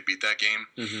 minutes. I could beat that game.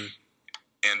 Mm-hmm.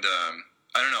 And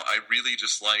I don't know. I really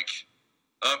just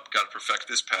got to perfect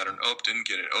this pattern. Oh, didn't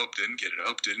get it. Oh, didn't get it.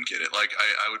 Oh, didn't get it.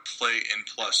 I would play N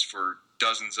Plus for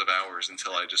dozens of hours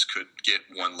until I just could get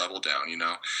one level down.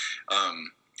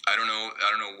 I don't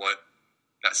know what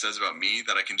that says about me,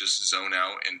 that I can just zone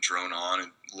out and drone on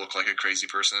and look like a crazy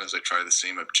person as I try the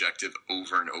same objective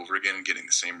over and over again and getting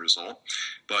the same result.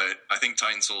 But I think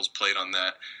Titan Souls played on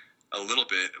that a little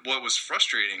bit. What was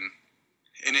frustrating.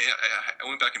 And I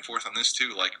went back and forth on this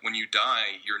too. When you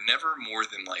die, you're never more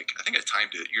than I think I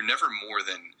timed it. You're never more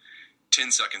than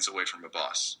 10 seconds away from a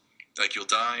boss. You'll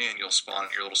die and you'll spawn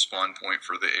at your little spawn point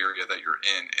for the area that you're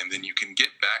in, and then you can get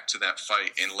back to that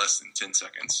fight in less than 10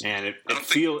 seconds. And it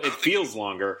feels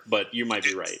longer, but you might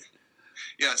be right.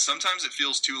 Yeah, sometimes it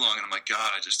feels too long, and I'm like,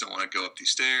 God, I just don't want to go up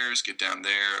these stairs, get down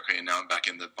there. Okay, and now I'm back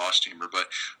in the boss chamber. But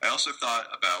I also thought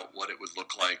about what it would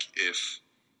look like if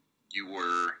you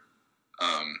were.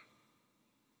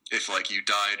 If you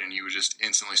died and you would just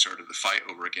instantly started the fight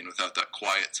over again without that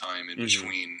quiet time in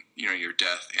between, your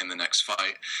death and the next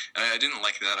fight. And I didn't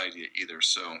like that idea either.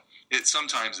 So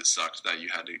sometimes it sucked that you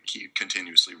had to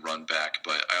continuously run back,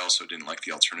 but I also didn't like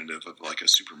the alternative of a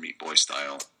Super Meat Boy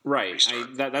style. Right.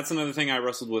 That's another thing I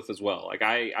wrestled with as well.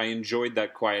 I enjoyed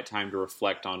that quiet time to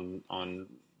reflect on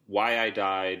why I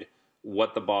died,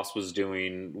 what the boss was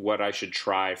doing, what I should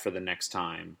try for the next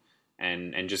time.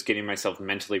 And just getting myself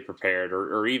mentally prepared,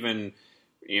 or even,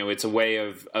 it's a way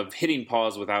of hitting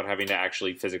pause without having to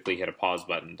actually physically hit a pause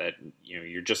button. That,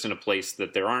 you're just in a place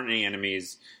that there aren't any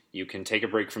enemies. You can take a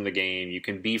break from the game. You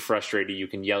can be frustrated. You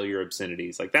can yell your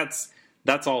obscenities.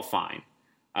 That's all fine.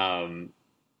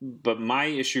 But my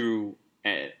issue,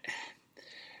 and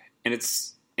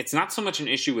it's not so much an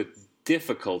issue with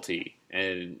difficulty,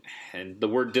 and the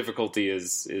word difficulty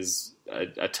is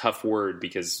a tough word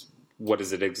because. What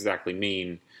does it exactly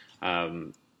mean?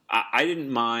 I didn't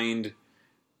mind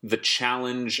the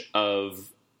challenge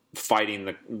of fighting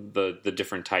the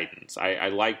different Titans. I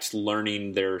liked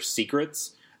learning their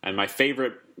secrets, and my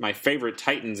favorite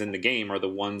Titans in the game are the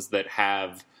ones that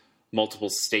have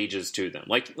multiple stages to them.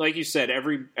 Like you said,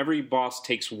 every boss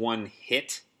takes one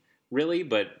hit, really,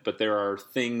 but there are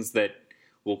things that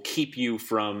will keep you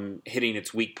from hitting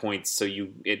its weak points, so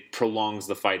it prolongs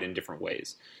the fight in different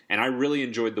ways. And I really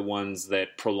enjoyed the ones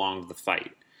that prolonged the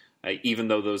fight, even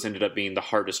though those ended up being the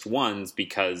hardest ones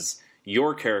because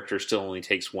your character still only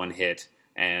takes one hit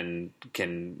and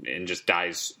just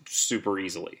dies super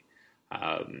easily.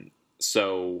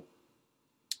 So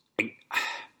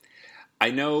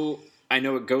I know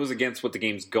it goes against what the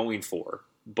game's going for,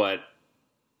 but.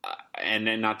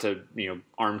 And not to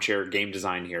armchair game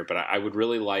design here, but I would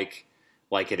really like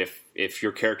it if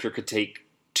your character could take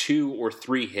 2 or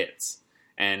 3 hits,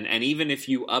 and even if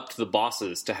you upped the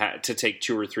bosses to take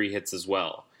 2 or 3 hits as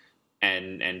well,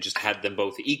 and just had them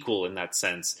both equal in that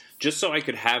sense, just so I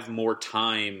could have more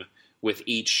time with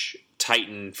each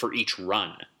Titan for each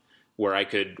run, where I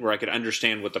could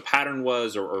understand what the pattern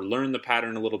was, or learn the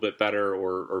pattern a little bit better,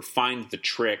 or find the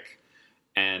trick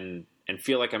and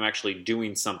feel like I'm actually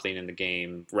doing something in the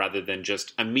game rather than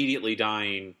just immediately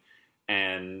dying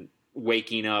and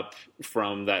waking up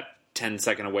from that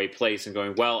 10-second away place and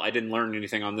going, well, I didn't learn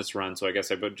anything on this run, so I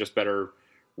guess I just better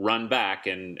run back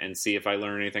and see if I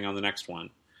learn anything on the next one.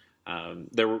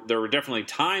 There were definitely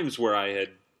times where I had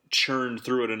churned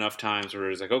through it enough times where it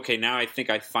was like, okay, now I think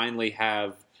I finally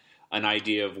have an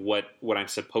idea of what I'm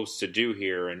supposed to do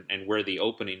here and where the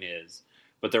opening is.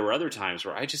 But there were other times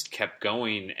where I just kept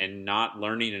going and not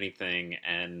learning anything,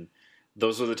 and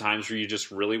those were the times where you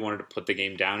just really wanted to put the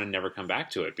game down and never come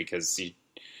back to it because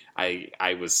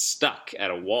I was stuck at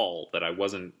a wall that I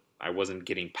wasn't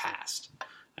getting past.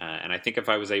 And I think if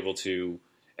I was able to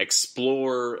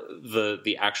explore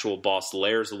the actual boss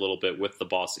layers a little bit with the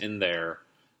boss in there,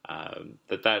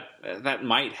 that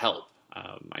might help.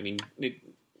 I mean,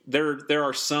 there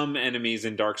are some enemies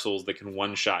in Dark Souls that can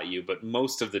one-shot you, but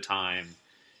most of the time,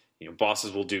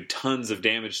 bosses will do tons of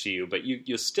damage to you, but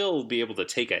you'll still be able to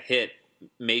take a hit,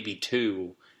 maybe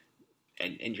two,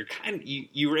 and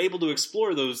you were able to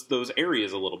explore those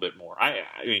areas a little bit more. I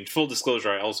mean, full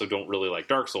disclosure, I also don't really like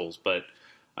Dark Souls, but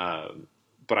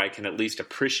I can at least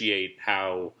appreciate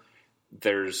how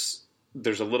there's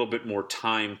a little bit more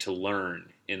time to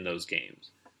learn in those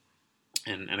games,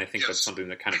 and I think that's something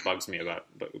that kind of bugs me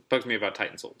about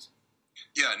Titan Souls.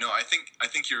 Yeah, no, I think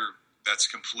that's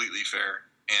completely fair.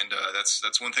 And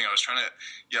that's one thing I was trying to.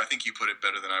 Yeah, I think you put it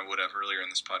better than I would have earlier in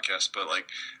this podcast. But like,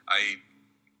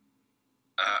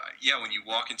 when you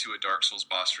walk into a Dark Souls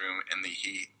boss room and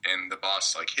the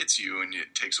boss like hits you and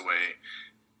it takes away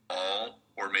all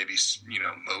or maybe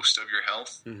most of your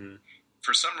health. Mm-hmm.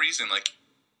 For some reason, like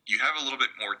you have a little bit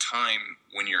more time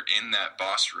when you're in that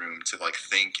boss room to like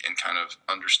think and kind of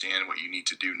understand what you need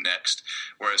to do next.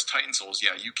 Whereas Titan Souls,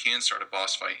 yeah, you can start a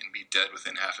boss fight and be dead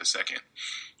within half a second.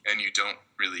 And you don't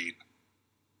really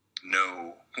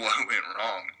know what went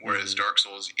wrong. Whereas Dark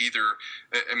Souls,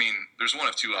 there's one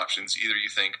of two options. Either you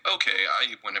think, okay,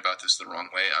 I went about this the wrong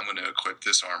way, I'm going to equip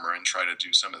this armor and try to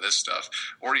do some of this stuff.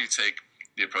 Or you take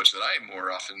the approach that I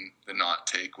more often than not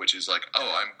take, which is like,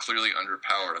 oh, I'm clearly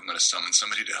underpowered, I'm going to summon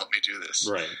somebody to help me do this.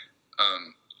 Right.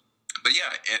 But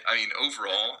yeah,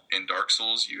 overall, in Dark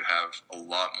Souls, you have a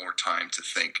lot more time to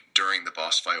think during the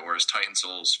boss fight, whereas Titan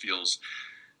Souls feels...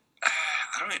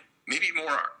 maybe more,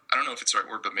 I don't know if it's the right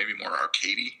word, but maybe more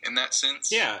arcadey in that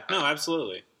sense. Yeah, no,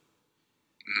 absolutely.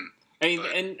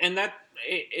 And that,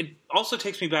 it also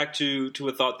takes me back to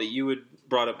a thought that you had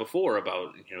brought up before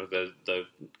about, the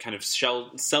kind of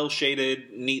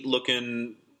cel-shaded,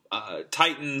 neat-looking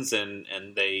Titans, and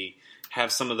they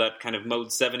have some of that kind of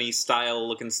Mode 70 style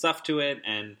looking stuff to it,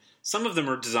 and some of them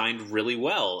are designed really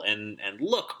well and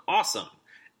look awesome.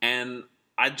 And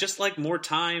I'd just like more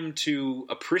time to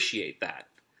appreciate that.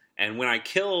 And when I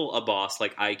kill a boss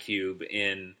like iCube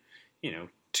in,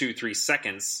 2-3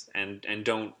 seconds and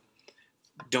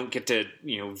don't get to,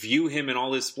 view him in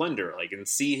all his splendor, like, and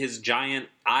see his giant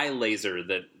eye laser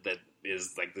that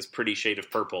is like this pretty shade of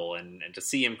purple, and to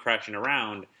see him crashing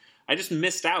around, I just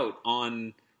missed out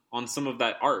on some of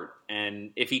that art.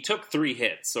 And if he took 3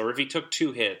 hits, or if he took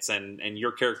 2 hits, and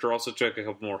your character also took a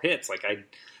couple more hits, like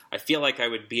I feel like I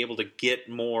would be able to get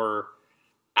more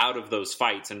out of those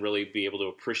fights and really be able to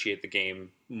appreciate the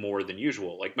game more than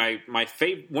usual. Like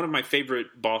one of my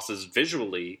favorite bosses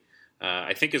visually,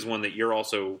 I think, is one that you're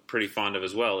also pretty fond of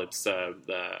as well. It's I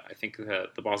think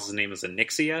the boss's name is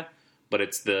Onyxia, but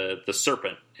it's the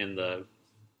serpent in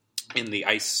the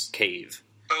ice cave.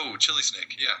 Oh, Chili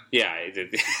Snake, yeah.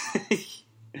 Yeah.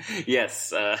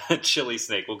 Yes, Chili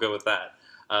Snake. We'll go with that.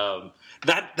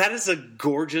 That is a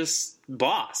gorgeous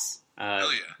boss.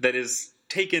 Hell yeah. That is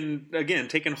taken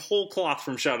whole cloth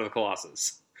from Shadow of the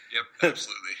Colossus. Yep,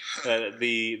 absolutely.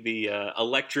 The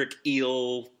electric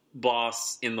eel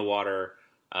boss in the water,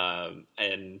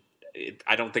 and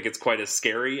I don't think it's quite as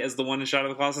scary as the one in Shadow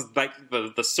of the Colossus. Like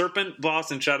the serpent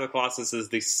boss in Shadow of the Colossus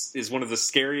is one of the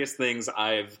scariest things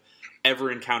I've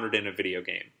ever encountered in a video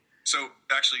game. So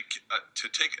actually, to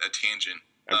take a tangent,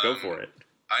 go for it.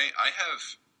 I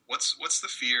have what's the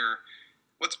fear?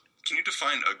 Can you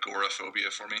define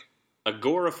agoraphobia for me?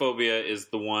 Agoraphobia is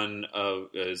the one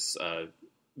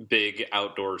big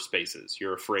outdoor spaces.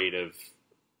 You're afraid of.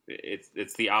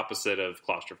 It's the opposite of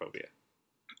claustrophobia.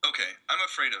 Okay, I'm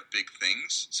afraid of big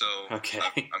things, so okay.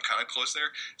 I'm kind of close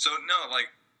there. So no, like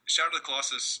Shadow of the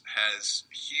Colossus has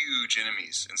huge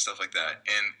enemies and stuff like that,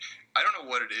 and I don't know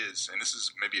what it is, and this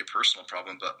is maybe a personal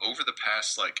problem, but over the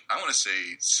past, I want to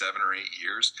say 7 or 8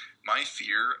 years, my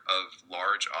fear of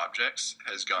large objects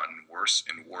has gotten worse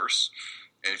and worse.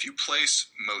 And if you place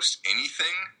most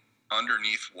anything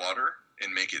underneath water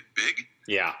and make it big,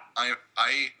 yeah, I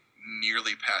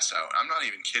nearly pass out. I'm not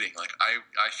even kidding.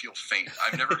 I feel faint.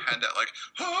 I've never had that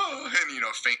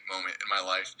faint moment in my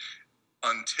life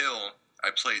until I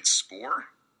played Spore.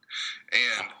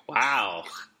 And wow.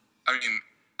 I mean,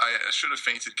 I should have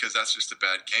fainted because that's just a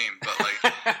bad game. But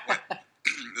like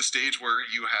the stage where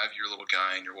you have your little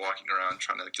guy and you're walking around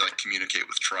trying to like communicate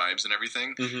with tribes and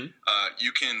everything,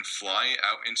 you can fly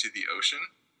out into the ocean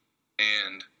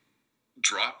and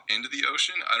drop into the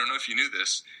ocean. I don't know if you knew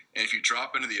this. And if you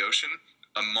drop into the ocean,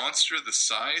 a monster the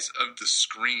size of the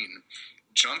screen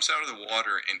jumps out of the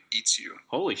water and eats you.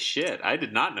 Holy shit! I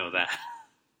did not know that.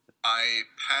 I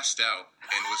passed out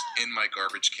and was in my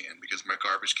garbage can because my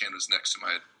garbage can was next to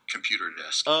my computer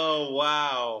desk. Oh,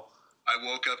 wow. I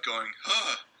woke up going,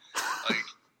 huh. Like,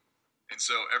 and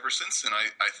so ever since then,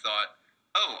 I thought,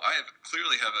 oh, I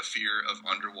clearly have a fear of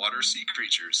underwater sea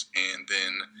creatures. And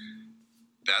then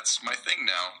that's my thing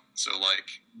now. So,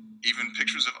 like, even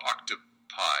pictures of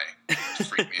octopi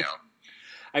freak me out.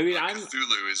 I mean, like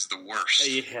Cthulhu is the worst.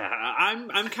 Yeah,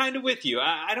 I'm kind of with you.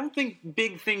 I don't think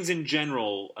big things in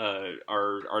general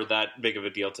are that big of a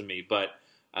deal to me, but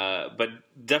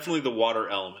definitely the water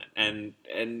element, and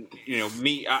you know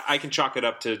me, I can chalk it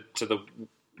up to the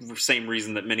same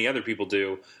reason that many other people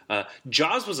do.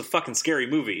 Jaws was a fucking scary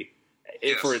movie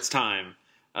for its time,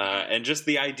 and just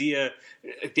the idea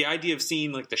of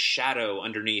seeing like the shadow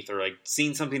underneath, or like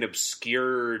seeing something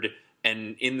obscured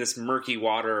and in this murky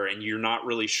water, and you're not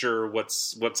really sure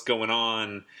what's going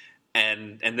on,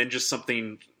 and then just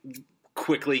something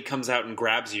quickly comes out and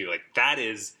grabs you. Like, that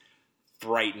is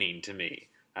frightening to me.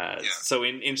 So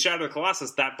in Shadow of the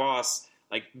Colossus, that boss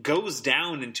like goes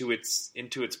down into its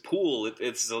pool.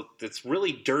 It's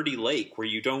really dirty lake where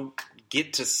you don't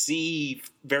get to see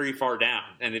very far down,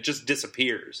 and it just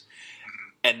disappears,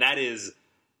 and that is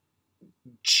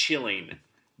chilling.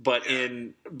 But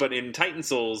in Titan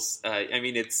Souls, I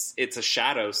mean, it's a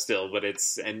shadow still, but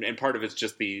and part of it's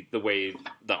just the way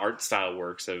the art style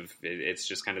works. It's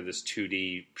just kind of this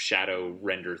 2D shadow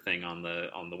render thing on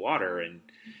the water, and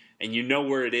you know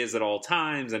where it is at all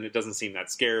times, and it doesn't seem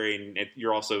that scary. And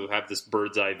you also have this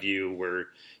bird's eye view where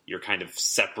you're kind of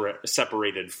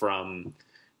separated from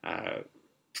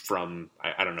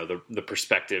I don't know, the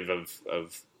perspective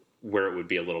of where it would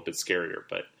be a little bit scarier,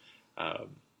 but.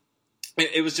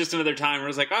 It was just another time where I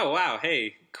was like, oh, wow,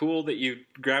 hey, cool that you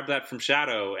grabbed that from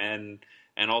Shadow, and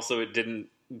also it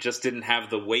didn't have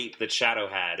the weight that Shadow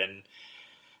had,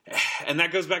 and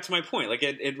that goes back to my point. Like,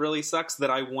 it really sucks that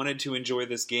I wanted to enjoy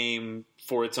this game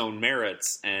for its own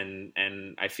merits, and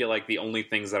I feel like the only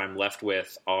things that I'm left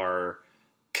with are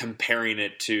comparing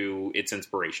it to its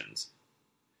inspirations.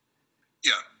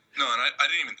 Yeah, no, and I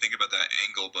didn't even think about that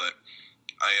angle, but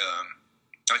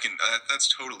I can.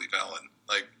 That's totally valid.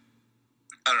 Like,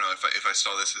 I don't know if I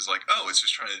saw this as like, oh, it's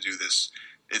just trying to do this.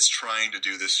 It's trying to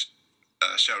do this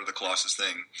Shadow of the Colossus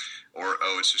thing, or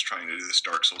oh, it's just trying to do this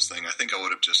Dark Souls thing. I think I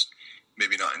would have just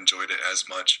maybe not enjoyed it as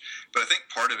much. But I think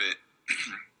part of it,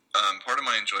 part of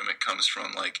my enjoyment comes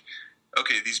from like,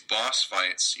 okay, these boss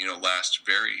fights, you know, last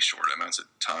very short amounts of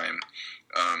time,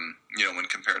 you know, when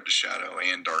compared to Shadow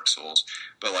and Dark Souls.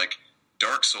 But like,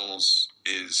 Dark Souls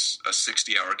is a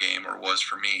 60-hour game, or was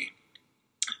for me.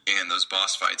 And those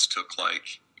boss fights took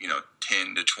like, you know,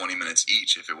 10 to 20 minutes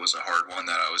each if it was a hard one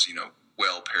that I was, you know,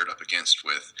 well paired up against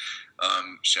with.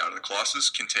 Shadow of the Colossus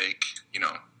can take, you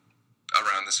know,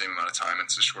 around the same amount of time.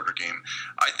 It's a shorter game.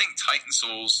 I think Titan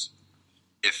Souls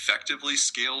effectively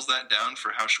scales that down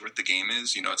for how short the game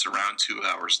is. You know, it's around 2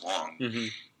 hours long. Mm-hmm.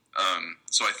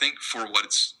 So I think for what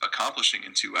it's accomplishing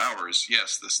in 2 hours,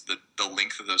 yes, the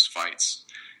length of those fights,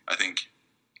 I think,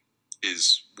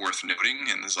 is worth noting,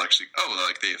 and is actually,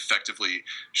 like they effectively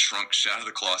shrunk Shadow of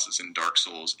the Colossus and Dark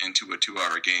Souls into a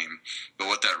 2-hour game. But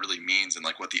what that really means and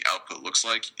like what the output looks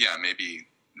like, yeah, maybe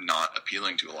not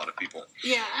appealing to a lot of people.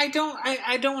 Yeah, I don't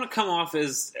want to come off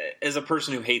as a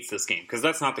person who hates this game, because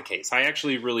that's not the case. I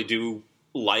actually really do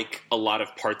like a lot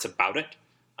of parts about it,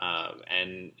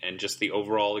 and just the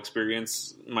overall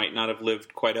experience might not have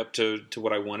lived quite up to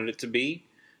what I wanted it to be.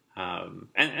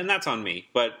 And that's on me,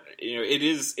 but you know, it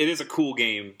is a cool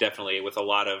game, definitely, with a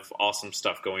lot of awesome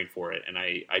stuff going for it. And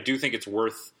I do think it's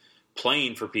worth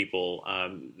playing for people.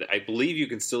 I believe you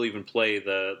can still even play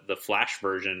the Flash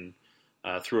version,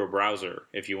 through a browser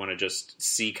if you want to just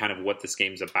see kind of what this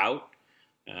game's about,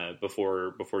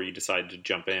 before you decide to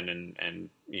jump in and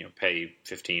you know, pay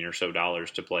 $15 or so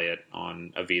to play it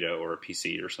on a Vita or a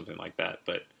PC or something like that.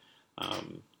 But,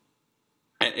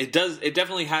 it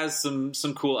definitely has some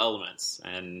cool elements,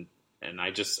 and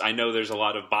I know there's a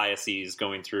lot of biases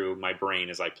going through my brain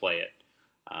as I play it.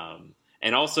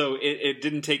 And also it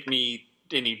didn't take me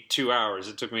any 2 hours.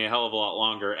 It took me a hell of a lot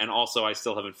longer. And also I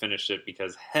still haven't finished it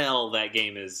because hell, that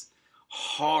game is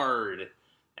hard.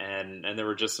 And there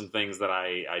were just some things that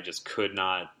I just could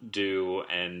not do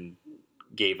and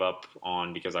gave up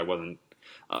on because I wasn't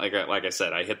like I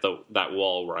said, I hit that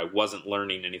wall where I wasn't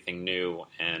learning anything new,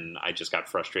 and I just got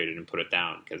frustrated and put it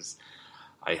down because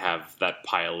I have that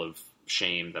pile of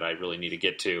shame that I really need to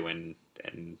get to, and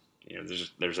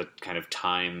there's a kind of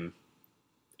time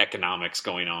economics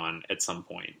going on at some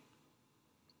point.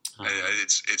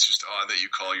 It's just odd that you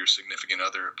call your significant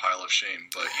other a pile of shame,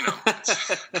 but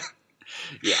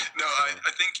yeah. No,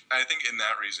 I think in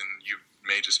that reason you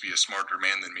may just be a smarter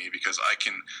man than me, because I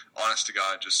can, honest to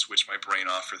God, just switch my brain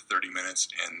off for 30 minutes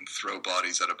and throw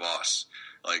bodies at a boss.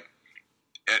 Like,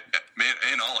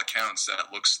 in all accounts, that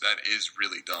is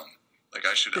really dumb. Like,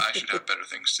 I should have better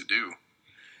things to do.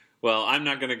 Well, I'm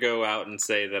not going to go out and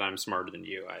say that I'm smarter than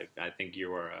you. I think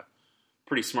you are a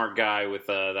pretty smart guy with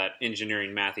that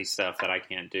engineering mathy stuff that I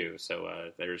can't do.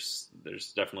 So there's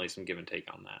definitely some give and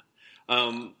take on that.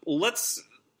 Let's,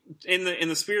 in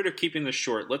the spirit of keeping this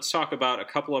short, let's talk about a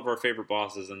couple of our favorite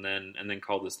bosses and then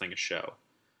call this thing a show.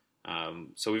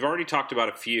 So we've already talked about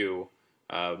a few.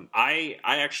 I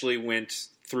actually went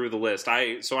through the list.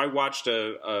 I watched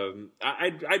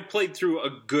I played through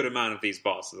a good amount of these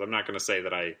bosses. I'm not going to say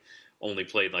that I only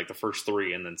played like the first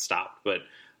 3 and then stopped, but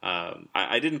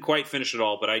I didn't quite finish it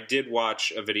all, but I did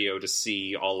watch a video to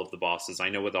see all of the bosses. I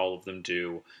know what all of them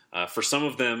do. For some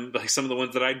of them, like some of the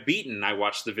ones that I'd beaten, I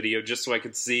watched the video just so I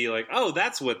could see, like, oh,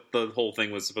 that's what the whole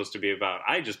thing was supposed to be about.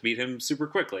 I just beat him super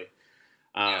quickly.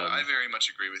 Yeah, I very much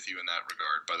agree with you in that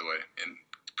regard, by the way. In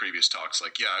previous talks,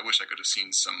 like, yeah, I wish I could have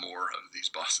seen some more of these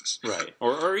bosses. Right.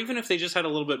 Or even if they just had a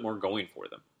little bit more going for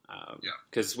them.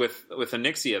 Because with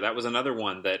Onyxia, that was another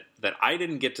one that I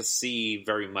didn't get to see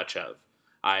very much of.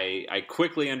 I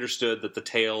quickly understood that the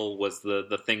tail was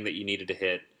the thing that you needed to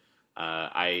hit.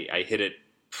 I hit it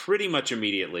pretty much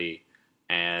immediately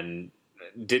and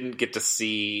didn't get to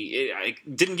see. I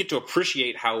didn't get to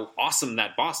appreciate how awesome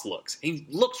that boss looks. He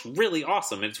looks really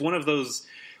awesome. It's one of those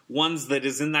ones that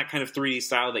is in that kind of 3D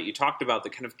style that you talked about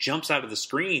that kind of jumps out of the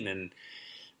screen and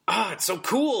it's so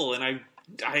cool. And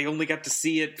I only got to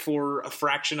see it for a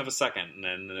fraction of a second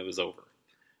and then it was over.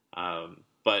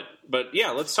 But yeah,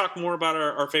 let's talk more about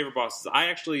our favorite bosses. I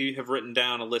actually have written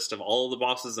down a list of all the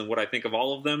bosses and what I think of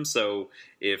all of them. So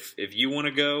if you want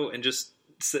to go and just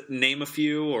name a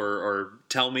few or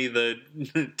tell me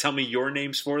your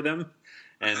names for them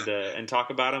and talk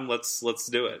about them, let's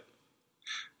do it.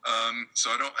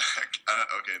 So I don't.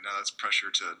 Okay, now that's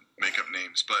pressure to make up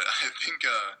names, but I think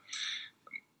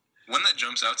one that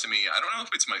jumps out to me. I don't know if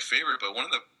it's my favorite, but one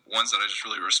of the ones that I just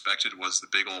really respected was the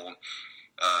big old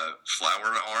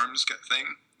flower arms thing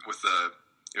with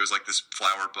it was like this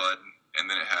flower bud, and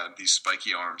then it had these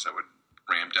spiky arms that would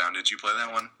ram down. Did you play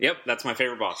that one? Yep, that's my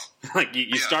favorite boss. Like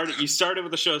you started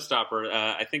with a showstopper.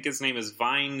 I think his name is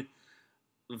Vinethesis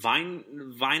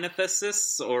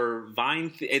or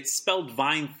Vine. It's spelled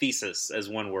Vine Thesis as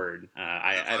one word.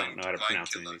 I don't know how to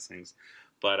pronounce any of these things,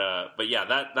 but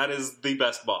yeah, that is the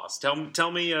best boss. Tell me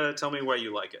why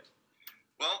you like it.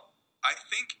 Well, I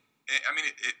think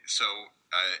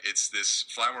it's this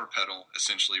flower petal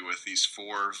essentially with these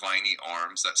 4 viney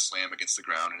arms that slam against the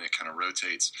ground and it kind of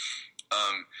rotates.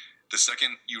 The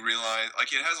second you realize,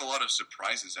 like, it has a lot of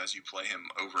surprises as you play him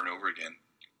over and over again.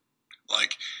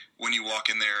 Like, when you walk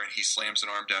in there and he slams an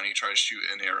arm down and you try to shoot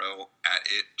an arrow at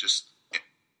it, just,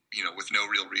 with no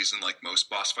real reason, like most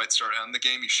boss fights start out in the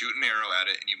game, you shoot an arrow at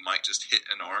it and you might just hit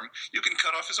an arm. You can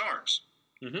cut off his arms.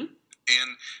 Mm-hmm.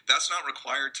 And that's not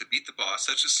required to beat the boss.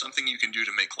 That's just something you can do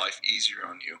to make life easier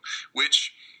on you,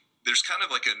 which there's kind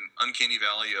of like an uncanny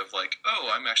valley of like,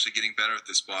 oh, I'm actually getting better at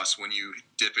this boss when you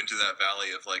dip into that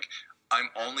valley of like, I'm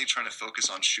only trying to focus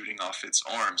on shooting off its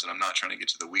arms and I'm not trying to get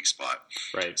to the weak spot.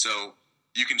 Right. So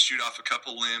you can shoot off a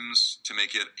couple limbs to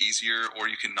make it easier, or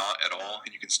you can not at all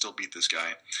and you can still beat this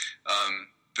guy.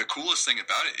 The coolest thing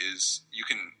about it is you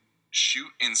can shoot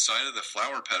inside of the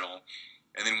flower petal,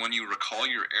 and then when you recall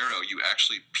your arrow, you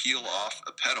actually peel off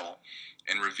a petal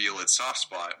and reveal its soft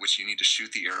spot, which you need to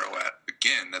shoot the arrow at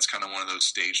again. That's kind of one of those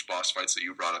staged boss fights that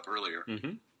you brought up earlier.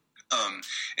 Mm-hmm.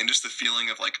 And just the feeling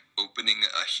of like opening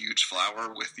a huge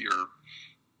flower with your,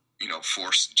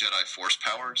 Jedi force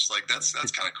powers, like that's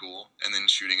kind of cool. And then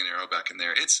shooting an arrow back in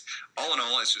there. It's all in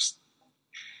all, it's just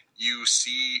you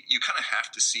kind of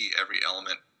have to see every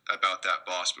element about that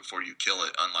boss before you kill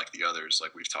it, unlike the others,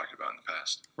 like we've talked about in the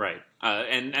past. Right,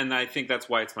 and I think that's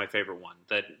why it's my favorite one.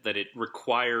 That it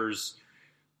requires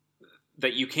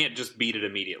that you can't just beat it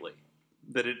immediately.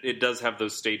 That it does have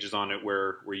those stages on it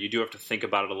where you do have to think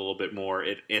about it a little bit more.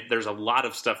 There's a lot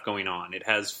of stuff going on. It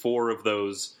has 4 of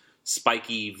those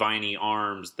spiky, viney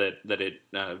arms that it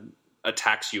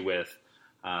attacks you with.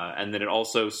 And then it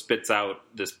also spits out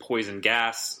this poison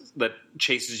gas that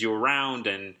chases you around,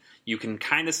 and you can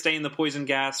kind of stay in the poison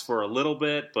gas for a little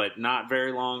bit, but not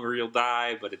very long or you'll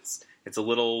die. But it's a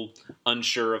little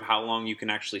unsure of how long you can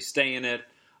actually stay in it.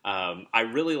 I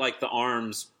really like the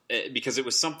arms because it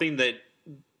was something that,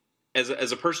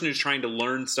 as a person who's trying to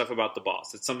learn stuff about the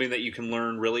boss, it's something that you can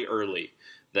learn really early,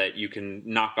 that you can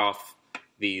knock off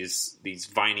these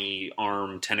viney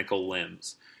arm tentacle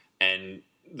limbs. And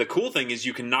the cool thing is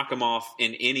you can knock them off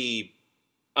in any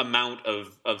amount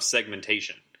of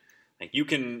segmentation. Like you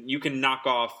can knock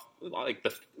off like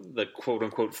the quote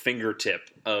unquote fingertip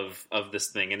of this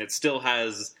thing, and it still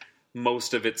has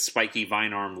most of its spiky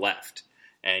vine arm left.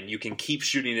 And you can keep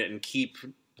shooting it and keep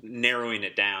narrowing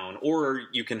it down, or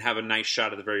you can have a nice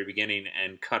shot at the very beginning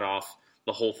and cut off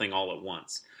the whole thing all at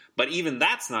once. But even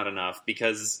that's not enough,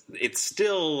 because it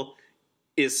still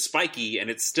is spiky and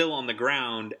it's still on the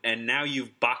ground, and now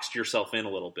you've boxed yourself in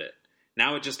a little bit.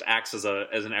 Now it just acts as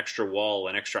an extra wall,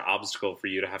 an extra obstacle for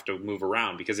you to have to move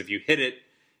around, because if you hit it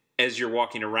as you're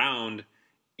walking around,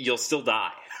 you'll still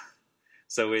die.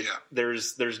 So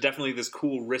there's definitely this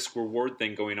cool risk-reward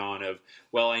thing going on of,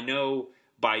 well, I know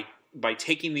by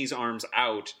taking these arms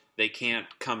out, they can't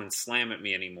come and slam at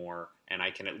me anymore, and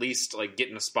I can at least like get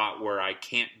in a spot where I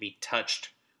can't be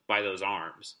touched by those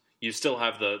arms. You still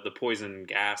have the poison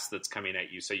gas that's coming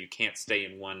at you, so you can't stay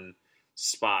in one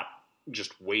spot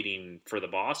just waiting for the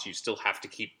boss. You still have to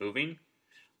keep moving,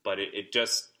 but it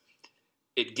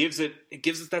gives it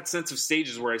that sense of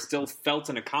stages where I still felt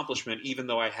an accomplishment even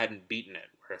though I hadn't beaten it.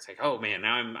 Where it's like, oh man,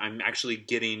 now I'm actually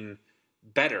getting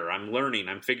better. I'm learning.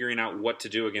 I'm figuring out what to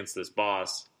do against this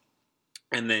boss.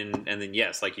 And then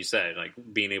yes, like you said, like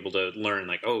being able to learn,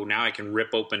 like, oh, now I can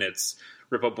rip open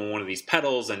one of these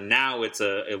petals, and now it's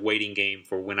a waiting game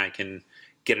for when I can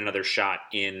get another shot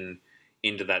into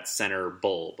that center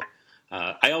bulb.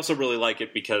 I also really like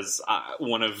it because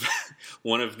one of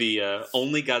the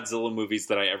only Godzilla movies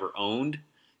that I ever owned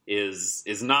is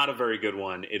not a very good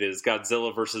one. It is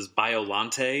Godzilla versus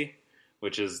Biollante,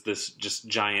 which is this just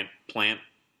giant plant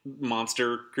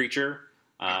monster creature.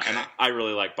 And I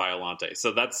really like Biollante.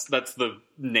 So that's the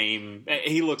name.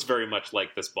 He looks very much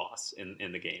like this boss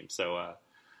in the game. So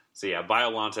yeah,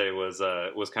 Biollante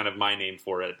was kind of my name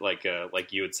for it, like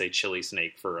you would say chili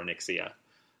snake for Onyxia.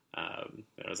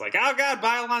 It was like, oh god,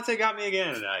 Biollante got me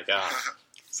again. And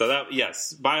so that,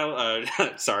 yes,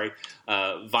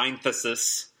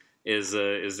 Vinthesis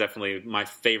is definitely my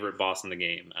favorite boss in the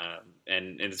game,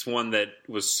 and it's one that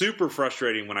was super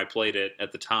frustrating when I played it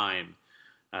at the time,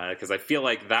 because I feel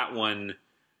like that one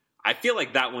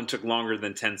took longer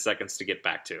than 10 seconds to get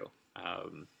back to.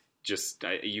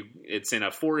 It's in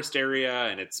a forest area,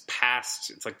 and it's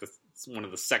one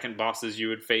of the second bosses you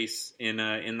would face in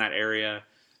that area.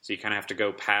 So you kind of have to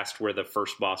go past where the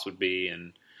first boss would be,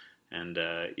 and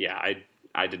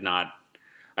I did not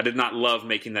love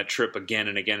making that trip again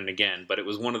and again and again, but it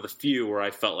was one of the few where I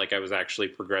felt like I was actually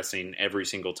progressing every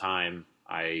single time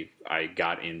I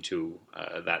got into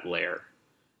that lair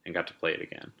and got to play it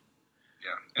again.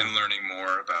 Yeah, and learning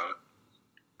more about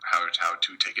how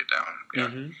to take it down. Yeah,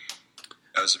 mm-hmm.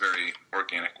 That was a very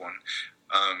organic one.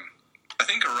 I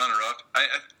think a runner-up, I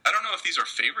don't know if these are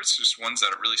favorites, just ones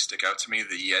that really stick out to me.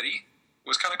 The Yeti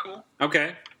was kind of cool.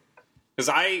 Okay. Because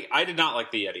I did not like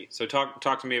the Yeti, so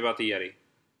talk to me about the Yeti.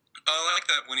 I like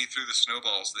that when he threw the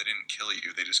snowballs, they didn't kill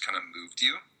you, they just kind of moved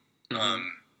you. Mm-hmm.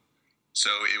 So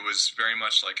it was very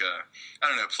much like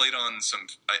played on some,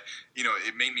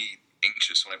 it made me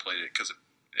anxious when I played it, because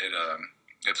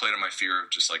it played on my fear of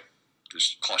just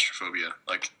claustrophobia.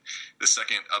 Like, the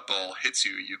second a ball hits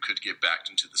you, you could get backed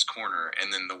into this corner,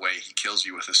 and then the way he kills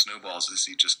you with his snowballs is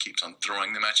he just keeps on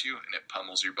throwing them at you, and it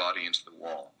pummels your body into the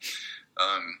wall.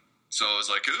 So I was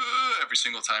like, every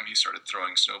single time he started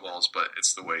throwing snowballs, but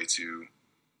it's the way to...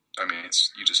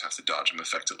 you just have to dodge them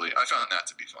effectively. I found that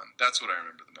to be fun. That's what I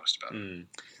remember the most about it.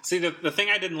 See, the thing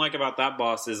I didn't like about that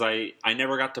boss is I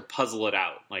never got to puzzle it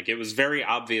out. Like, it was very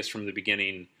obvious from the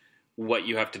beginning what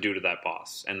you have to do to that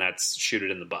boss, and that's shoot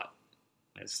it in the butt.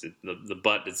 The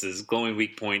butt, it's this glowing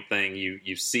weak point thing.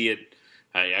 You see it,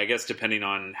 I guess, depending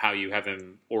on how you have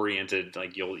him oriented,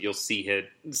 like you'll see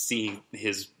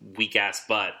his weak ass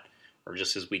butt, or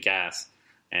just his weak ass,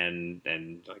 and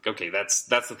like, okay, that's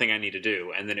the thing I need to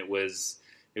do. And then it was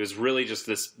really just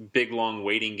this big long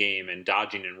waiting game and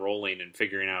dodging and rolling and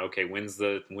figuring out, okay, when's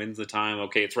the time?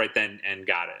 Okay, it's right then, and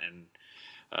got it. And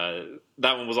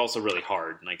that one was also really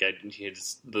hard. Like,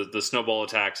 the snowball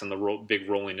attacks and the big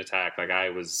rolling attack. Like,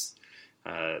 that was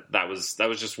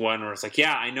just one where it's like,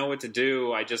 yeah, I know what to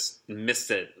do. I just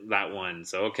missed it, that one.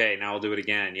 So, okay, now I'll do it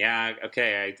again. Yeah.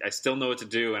 Okay. I still know what to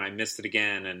do, and I missed it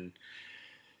again.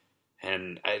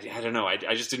 And I don't know. I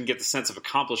just didn't get the sense of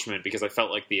accomplishment because I felt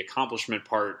like the accomplishment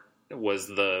part was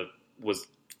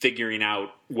figuring out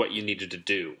what you needed to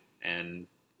do, and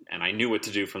I knew what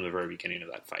to do from the very beginning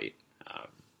of that fight.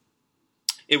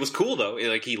 It was cool though.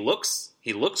 He looks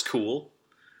cool.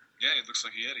 Yeah, he looks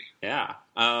like a Yeti. Yeah.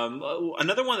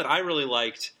 Another one that I really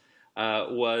liked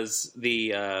was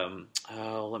the.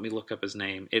 Let me look up his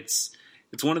name. It's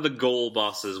one of the Gol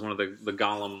bosses, one of the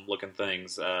golem looking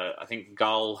things. I think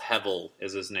Gal Hevel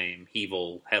is his name.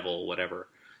 Hevel, whatever.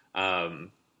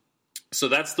 So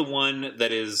that's the one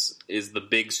that is the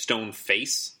big stone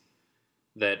face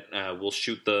that will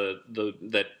shoot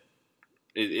that.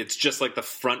 It's just like the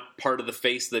front part of the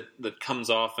face that comes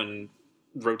off and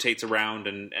rotates around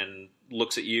and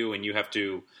looks at you, and you have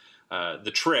to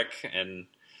the trick. And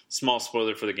small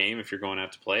spoiler for the game if you're going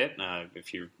out to play it.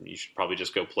 You should probably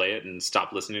just go play it and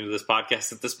stop listening to this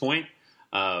podcast at this point.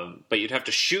 But you'd have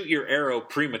to shoot your arrow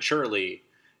prematurely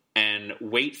and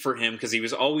wait for him because he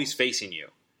was always facing you,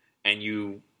 and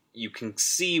you can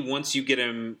see once you get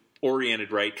him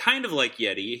oriented right, kind of like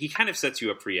Yeti. He kind of sets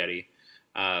you up for Yeti.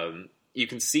 You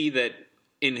can see that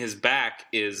in his back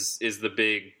is the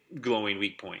big glowing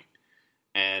weak point.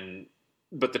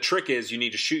 But the trick is you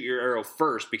need to shoot your arrow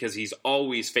first because he's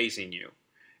always facing you.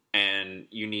 And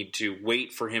you need to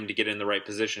wait for him to get in the right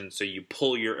position, so you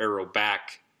pull your arrow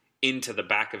back into the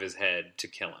back of his head to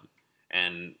kill him.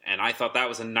 And I thought that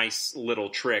was a nice little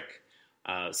trick,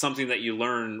 something that you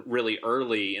learn really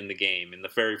early in the game. In the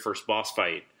very first boss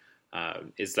fight,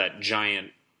 is that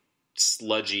giant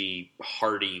sludgy,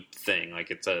 hardy thing.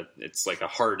 It's like a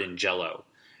hardened jello.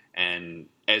 And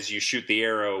as you shoot the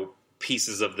arrow,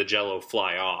 pieces of the jello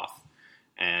fly off.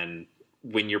 And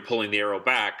when you're pulling the arrow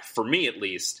back, for me at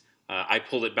least, I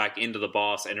pulled it back into the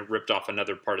boss and it ripped off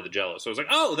another part of the jello. So I was like,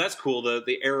 oh, that's cool.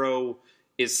 The arrow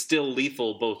is still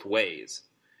lethal both ways.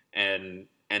 And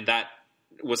that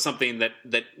was something that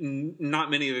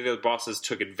not many of the other bosses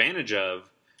took advantage of.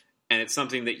 And it's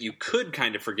something that you could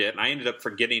kind of forget, and I ended up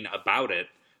forgetting about it.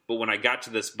 But when I got to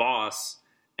this boss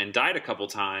and died a couple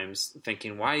times,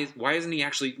 thinking, why isn't he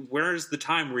actually... Where's the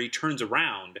time where he turns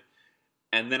around?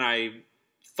 And then I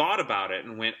thought about it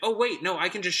and went, oh, wait, no, I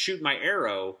can just shoot my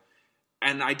arrow.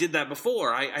 And I did that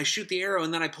before. I shoot the arrow,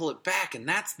 and then I pull it back, and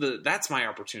that's my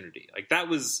opportunity. Like, that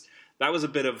was a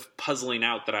bit of puzzling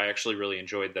out that I actually really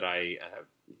enjoyed, that it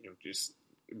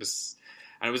was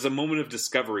a moment of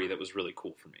discovery that was really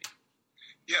cool for me.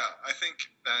 Yeah, I think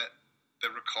that the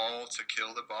recall to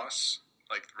kill the boss,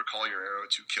 like recall your arrow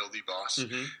to kill the boss,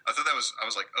 Mm-hmm. I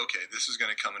was like, okay, this is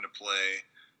going to come into play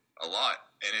a lot,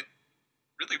 and it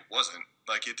really wasn't.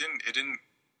 Like, it didn't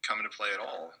come into play at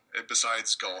all,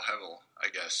 besides Gal Hevel, I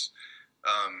guess.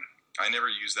 I never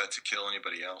used that to kill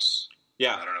anybody else.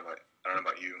 Yeah. I don't know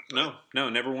about you. No,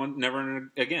 never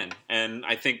again. And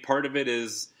I think part of it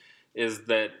is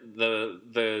that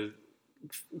the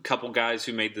couple guys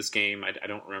who made this game, I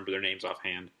don't remember their names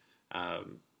offhand,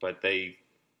 but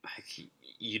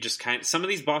you just some of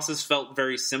these bosses felt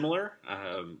very similar,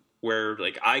 where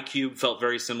like iCube felt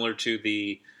very similar to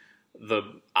the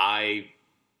eye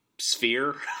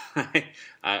sphere.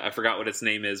 I forgot what its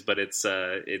name is, but it's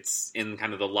in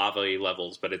kind of the lava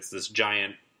levels, but it's this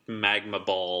giant magma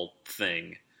ball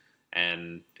thing,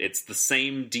 and it's the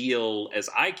same deal as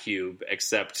iCube,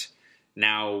 except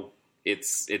now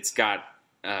it's got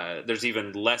there's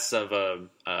even less of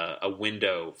a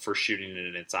window for shooting it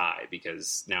in its eye,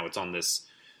 because now it's on this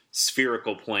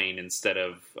spherical plane instead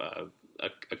of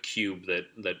a cube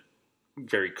that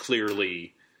very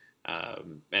clearly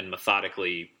and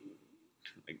methodically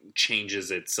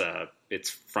changes its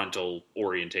frontal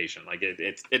orientation. Like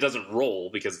it doesn't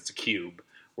roll because it's a cube,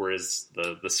 whereas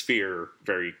the sphere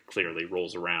very clearly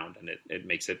rolls around, and it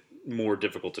makes it more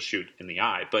difficult to shoot in the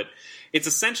eye. But it's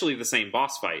essentially the same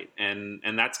boss fight, and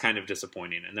that's kind of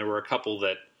disappointing. And there were a couple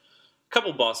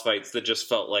boss fights that just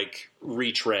felt like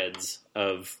retreads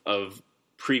of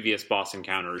previous boss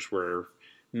encounters, where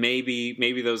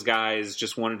maybe those guys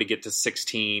just wanted to get to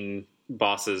 16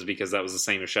 bosses because that was the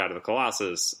same as Shadow of the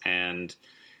Colossus, and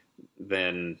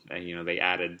then they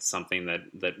added something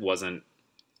that wasn't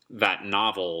that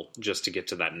novel just to get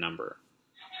to that number.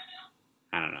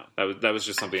 I don't know. That was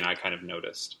just something I kind of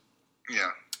noticed.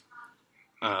 Yeah.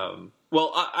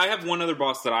 Well, I have one other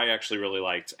boss that I actually really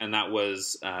liked, and that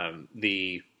was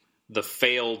the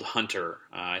failed hunter.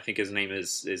 I think his name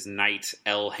is Knight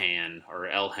Elhan or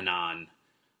Elhanan.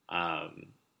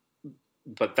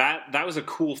 But that was a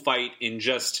cool fight in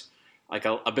just like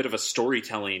a bit of a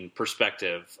storytelling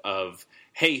perspective of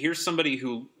hey, here's somebody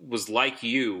who was like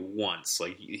you once.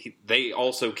 Like they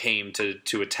also came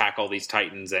to attack all these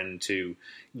titans and to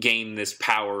gain this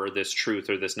power or this truth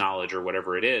or this knowledge or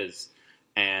whatever it is.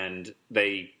 And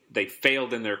they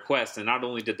failed in their quest. And not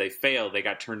only did they fail, they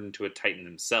got turned into a titan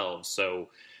themselves. So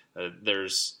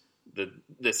there's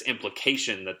this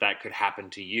implication that could happen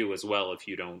to you as well if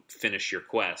you don't finish your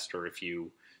quest, or if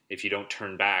you don't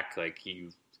turn back, like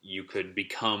you could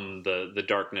become the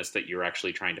darkness that you're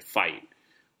actually trying to fight.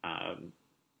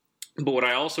 But what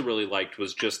I also really liked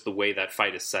was just the way that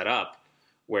fight is set up,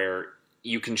 where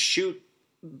you can shoot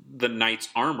the knight's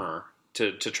armor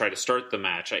to try to start the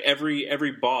match.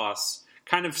 Every boss,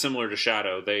 kind of similar to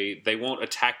Shadow, they won't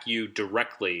attack you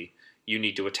directly. You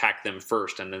need to attack them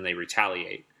first, and then they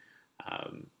retaliate.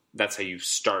 That's how you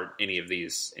start any of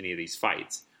these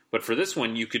fights. But for this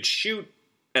one, you could shoot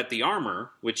at the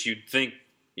armor, which you'd think,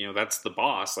 that's the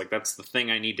boss, like that's the thing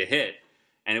I need to hit,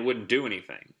 and it wouldn't do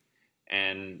anything.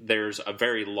 And there's a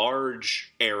very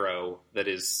large arrow that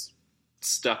is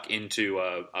stuck into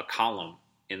a column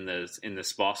in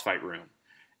this boss fight room,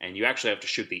 and you actually have to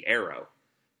shoot the arrow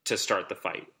to start the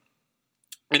fight.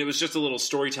 And it was just a little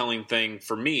storytelling thing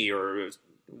for me, or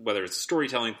whether it's a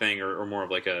storytelling thing or more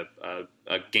of like a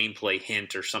gameplay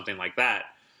hint or something like that,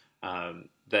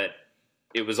 that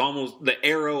it was almost, the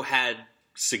arrow had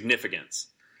significance.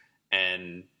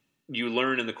 And you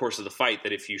learn in the course of the fight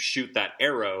that if you shoot that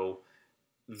arrow,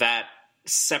 that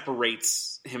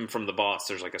separates him from the boss.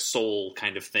 There's like a soul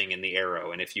kind of thing in the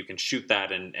arrow. And if you can shoot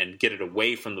that and get it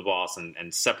away from the boss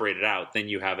and separate it out, then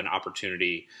you have an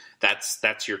opportunity.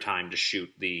 That's your time to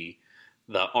shoot the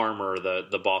armor,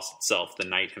 the boss itself, the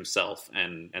knight himself.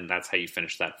 And that's how you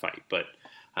finish that fight. But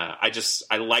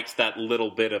I liked that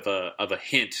little bit of a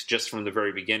hint just from the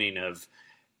very beginning of,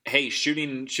 hey,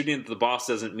 shooting at the boss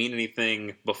doesn't mean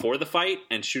anything before the fight,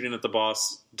 and shooting at the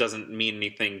boss doesn't mean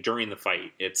anything during the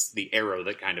fight. It's the arrow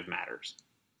that kind of matters.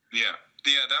 Yeah,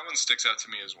 that one sticks out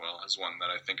to me as well as one that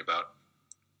I think about.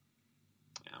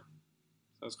 Yeah,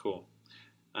 that was cool.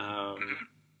 I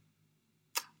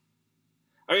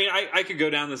mean, I could go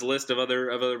down this list of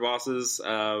other bosses,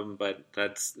 but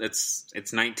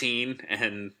it's 19,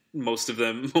 and most of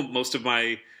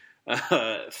my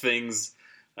things.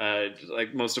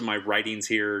 Like most of my writings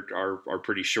here are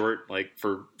pretty short. Like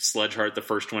for Sledgeheart, the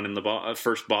first one in the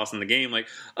first boss in the game, like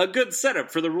a good setup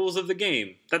for the rules of the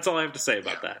game. That's all I have to say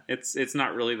about that. It's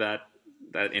not really that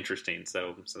interesting.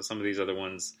 So some of these other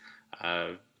ones,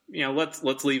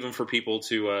 let's leave them for people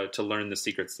to learn the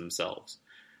secrets themselves.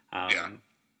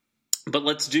 But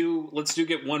let's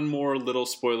get one more little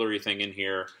spoilery thing in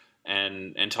here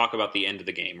and talk about the end of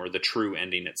the game, or the true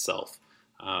ending itself.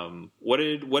 What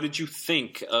did you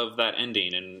think of that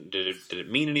ending, and did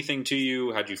it mean anything to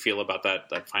you? How'd you feel about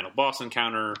that final boss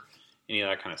encounter? Any of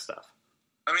that kind of stuff?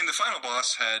 I mean, the final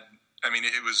boss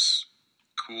it was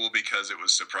cool because it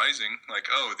was surprising. Like,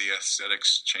 oh, the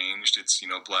aesthetics changed. It's,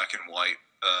 black and white.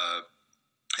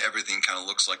 Everything kind of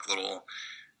looks like little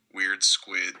weird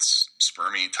squids,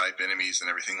 spermy type enemies and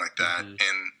everything like that. Mm-hmm.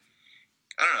 And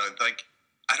I don't know, like,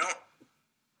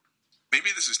 maybe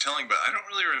this is telling, but I don't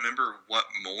really remember what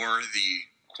more the,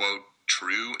 quote,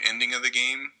 true ending of the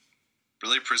game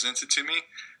really presented to me.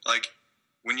 Like,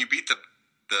 when you beat the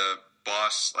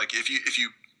boss, like, if you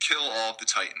kill all of the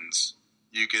Titans,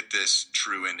 you get this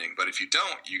true ending. But if you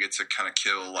don't, you get to kind of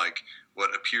kill, like,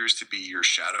 what appears to be your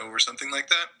shadow or something like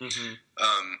that. Mm-hmm.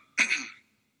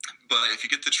 But if you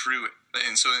get the true...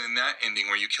 And so in that ending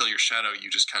where you kill your shadow, you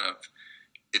just kind of...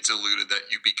 It's alluded that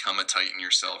you become a Titan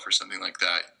yourself or something like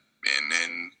that.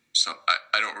 And so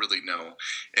I don't really know.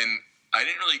 And I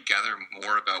didn't really gather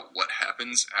more about what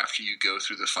happens after you go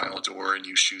through the final door and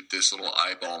you shoot this little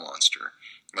eyeball monster.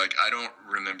 Like, I don't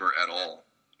remember at all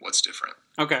what's different.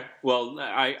 Okay. Well,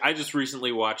 I just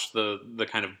recently watched the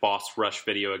kind of boss rush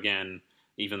video again,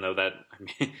 even though that, I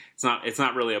mean, it's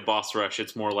not really a boss rush.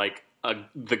 It's more like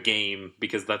the game,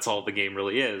 because that's all the game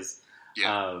really is.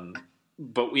 Yeah.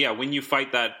 But yeah, when you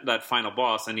fight that final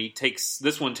boss, and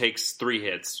this one takes 3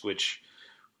 hits, which,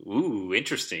 ooh,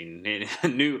 interesting.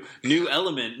 new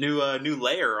element, new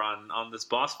layer on this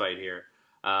boss fight here.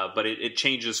 But it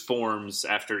changes forms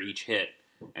after each hit.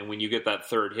 And when you get that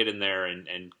 3rd hit in there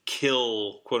and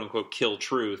kill, quote unquote, kill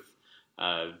Truth,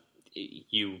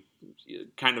 you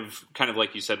kind of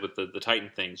like you said with the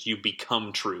Titan things, you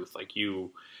become Truth. Like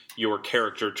your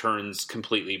character turns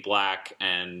completely black,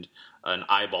 and an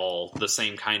eyeball, the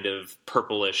same kind of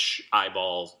purplish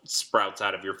eyeball, sprouts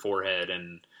out of your forehead,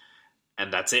 and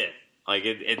that's it. Like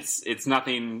it's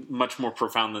nothing much more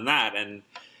profound than that, and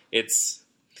it's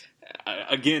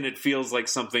again, it feels like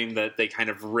something that they kind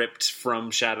of ripped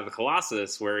from Shadow of the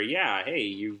Colossus, where hey,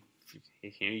 you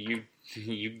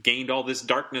gained all this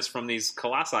darkness from these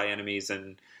Colossi enemies,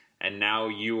 and now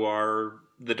you are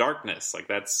the darkness. Like,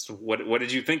 that's what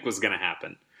did you think was going to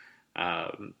happen?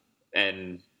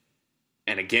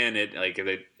 And again, it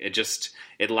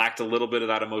lacked a little bit of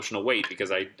that emotional weight, because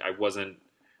there wasn't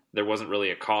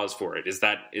really a cause for it. Is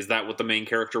that what the main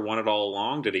character wanted all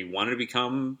along? Did he want to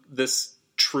become this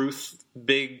truth,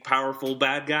 big, powerful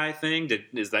bad guy thing? Did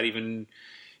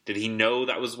he know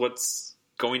that was what's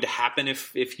going to happen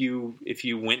if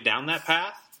you went down that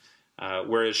path?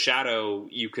 Whereas Shadow,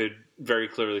 you could very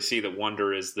clearly see that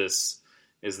Wonder is this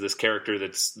character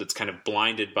that's kind of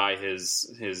blinded by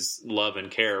his love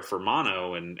and care for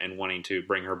Mono, and wanting to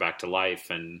bring her back to life,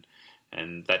 and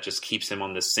that just keeps him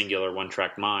on this singular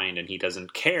one-track mind, and he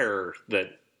doesn't care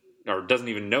that, or doesn't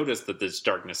even notice that this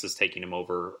darkness is taking him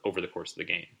over the course of the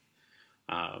game.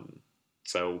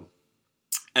 So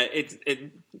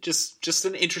it just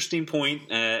an interesting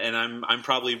point, and I'm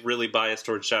probably really biased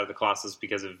towards Shadow of the Colossus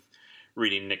because of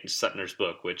reading Nick Sutner's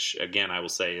book, which again I will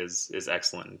say is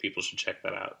excellent, and people should check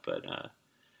that out. But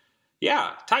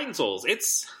Titan Souls,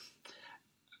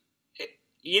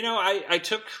 I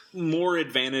took more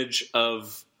advantage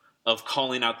of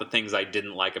calling out the things I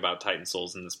didn't like about Titan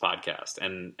Souls in this podcast,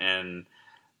 and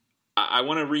I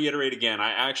want to reiterate again.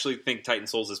 I actually think Titan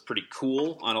Souls is pretty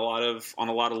cool on a lot of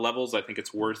levels. I think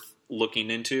it's worth looking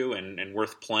into and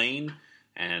worth playing.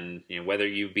 And whether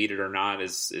you beat it or not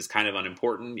is kind of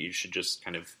unimportant. You should just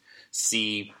kind of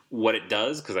see what it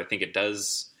does, because I think it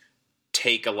does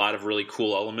take a lot of really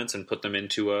cool elements and put them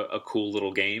into a cool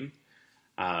little game.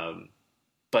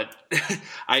 But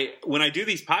when I do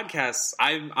these podcasts,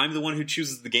 I'm the one who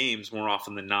chooses the games more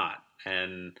often than not,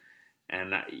 and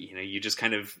you just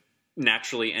kind of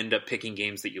naturally end up picking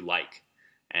games that you like,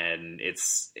 and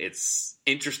it's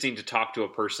interesting to talk to a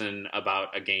person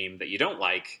about a game that you don't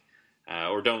like,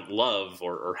 or don't love,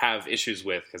 or have issues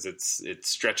with, because it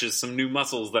stretches some new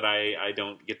muscles that I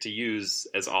don't get to use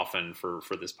as often for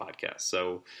this podcast.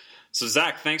 So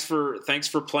Zach, thanks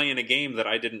for playing a game that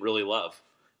I didn't really love,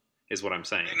 is what I'm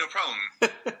saying. Hey, no problem.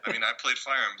 I mean, I played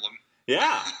Fire Emblem.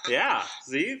 Yeah.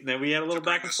 See, then we had a little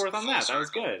back and forth on that. That was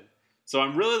good. So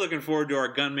I'm really looking forward to our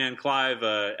Gunman Clive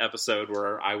episode,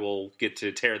 where I will get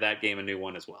to tear that game a new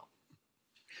one as well.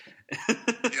 Yep,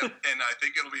 and I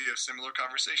think it'll be a similar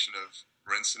conversation of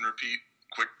rinse and repeat,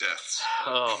 quick deaths.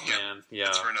 Oh, man, yeah.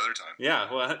 That's for another time. Yeah,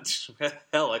 well,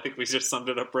 hell, I think we just summed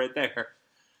it up right there.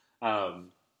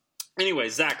 Anyway,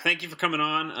 Zach, thank you for coming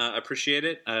on. Appreciate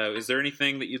it. Is there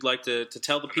anything that you'd like to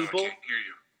tell the people? No, I can't hear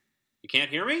you. You can't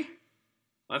hear me?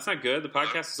 Well, that's not good. The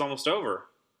podcast is almost over.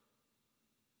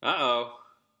 Uh-oh.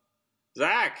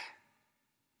 Zach!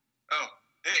 Oh,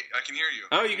 hey, I can hear you.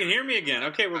 Oh, you can hear me again.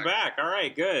 Okay, we're back. All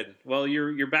right, good. Well,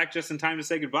 you're back just in time to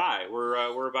say goodbye.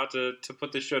 We're about to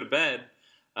put this show to bed,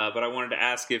 but I wanted to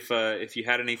ask if you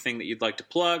had anything that you'd like to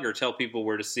plug, or tell people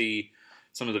where to see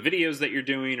some of the videos that you're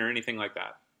doing, or anything like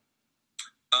that.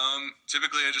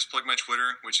 Typically I just plug my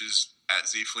Twitter, which is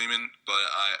 @ZFleeman, but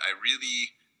I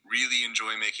really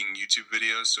enjoy making YouTube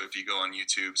videos. So if you go on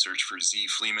YouTube, search for Z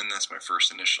Fleeman, that's my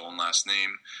first initial and last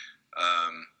name.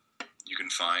 You can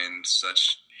find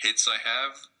such hits I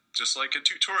have, just like a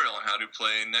tutorial on how to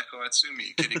play Neko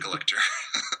Atsumi, Kitty Collector.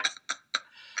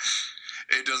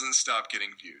 It doesn't stop getting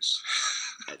views.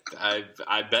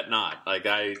 I bet not. Like,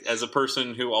 as a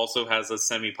person who also has a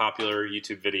semi-popular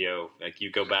YouTube video, like,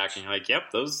 you go back and you're like,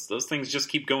 yep, those things just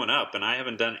keep going up, and I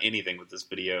haven't done anything with this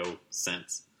video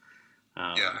since.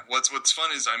 Yeah, what's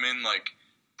fun is I'm in like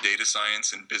data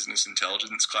science and business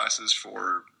intelligence classes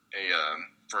for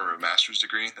a master's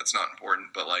degree. That's not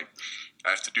important, but like I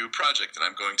have to do a project, and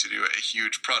I'm going to do a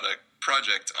huge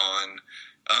project on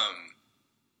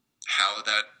how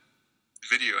that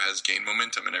video has gained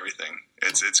momentum and everything.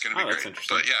 It's going to be great.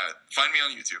 But yeah, find me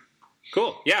on YouTube.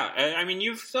 Cool. Yeah, I mean,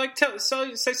 you've say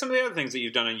some of the other things that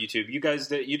you've done on YouTube.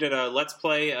 You did a Let's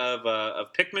Play of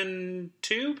Pikmin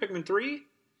 2, Pikmin 3.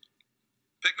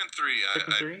 Pikmin 3. I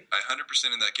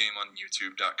 100% in that game on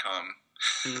YouTube.com.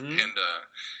 Mm-hmm.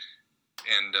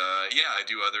 And I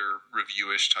do other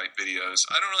review-ish type videos.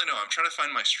 I don't really know. I'm trying to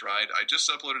find my stride. I just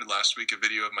uploaded last week a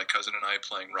video of my cousin and I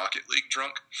playing Rocket League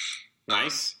drunk.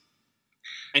 Nice.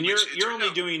 And you're only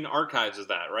doing archives of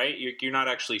that, right? You're not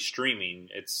actually streaming.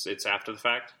 It's after the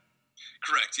fact?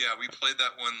 Correct, yeah. We played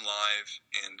that one live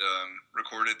and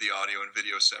recorded the audio and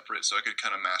video separate so I could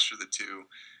kind of master the two.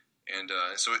 And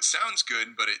so it sounds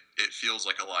good, but it feels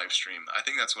like a live stream. I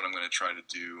think that's what I'm going to try to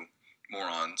do more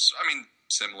on. So, I mean,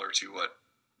 similar to what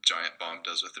Giant Bomb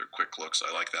does with their quick looks.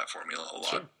 I like that formula a lot.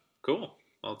 Sure. Cool.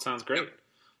 Well, it sounds great.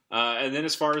 And then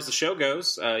as far as the show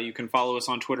goes, you can follow us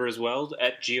on Twitter as well,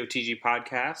 at GOTG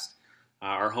Podcast.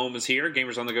 Our home is here,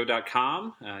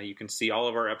 gamersonthego.com. You can see all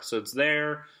of our episodes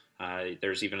there.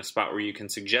 There's even a spot where you can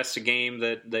suggest a game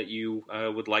that you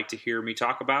would like to hear me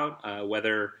talk about,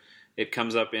 whether it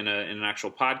comes up in an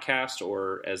actual podcast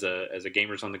or as a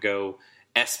Gamers on the Go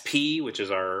SP, which is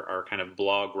our kind of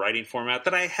blog writing format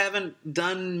that I haven't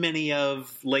done many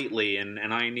of lately,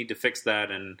 and I need to fix that,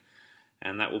 and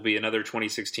that will be another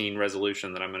 2016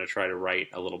 resolution that I'm going to try to write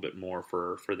a little bit more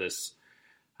for this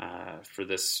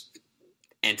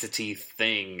entity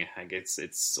thing. I guess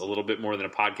it's a little bit more than a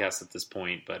podcast at this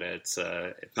point, but it's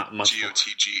not much.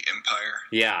 GOTG Empire.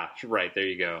 Yeah, right. There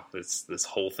you go. This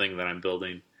whole thing that I'm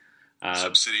building.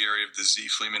 Subsidiary of the Z.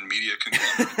 Fleeman Media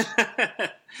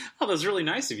conglomerate. Well, that was really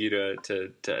nice of you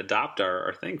to adopt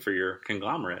our thing for your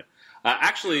conglomerate.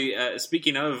 Actually,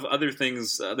 speaking of other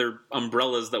things, other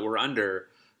umbrellas that we're under,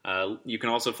 you can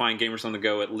also find Gamers on the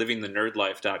Go at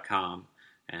livingthenerdlife.com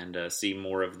and see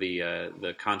more of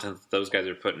the content that those guys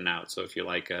are putting out. So if you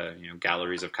like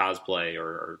galleries of cosplay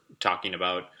or talking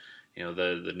about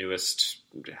the newest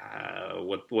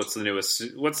what's the newest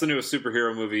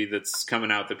superhero movie that's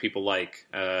coming out that people like,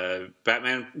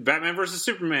 Batman versus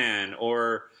Superman,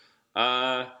 or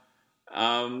that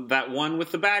one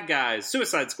with the bad guys,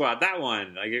 Suicide Squad, that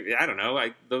one. I don't know.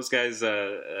 Those guys,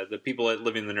 the people at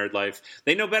Living the Nerd Life,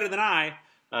 they know better than I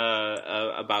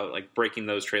about like breaking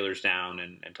those trailers down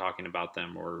and talking about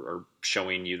them or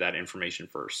showing you that information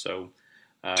first. So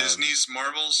Disney's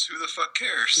Marvels, who the fuck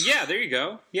cares? Yeah, there you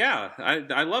go. Yeah,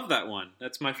 I love that one.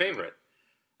 That's my favorite.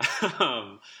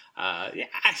 I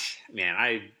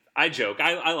joke.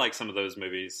 I like some of those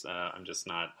movies. I'm just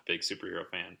not a big superhero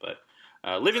fan, but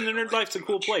Living the Nerd Life's a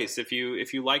cool place. If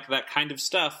you like that kind of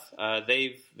stuff,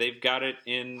 they've got it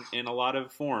in a lot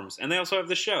of forms, and they also have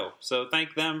the show. So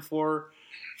thank them for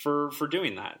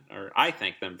doing that, or I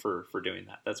thank them for doing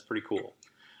that. That's pretty cool.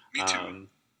 Me too.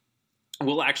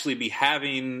 We'll actually be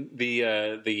having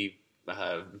the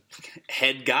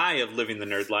head guy of Living the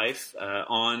Nerd Life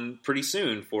on pretty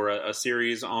soon for a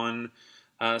series on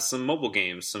some mobile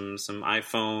games, some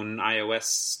iPhone, iOS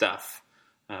stuff.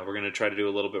 We're going to try to do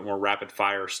a little bit more rapid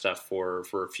fire stuff for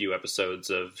a few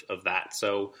episodes of that.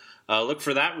 So look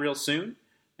for that real soon.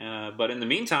 But in the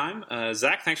meantime,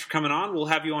 Zach, thanks for coming on. We'll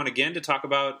have you on again to talk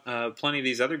about plenty of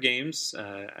these other games.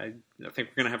 I think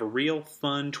we're going to have a real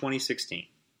fun 2016.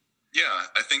 Yeah,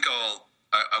 I think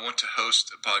I want to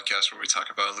host a podcast where we talk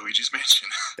about Luigi's Mansion.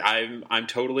 I'm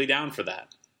totally down for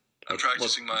that. I'm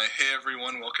practicing my "Hey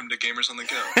everyone, welcome to Gamers on the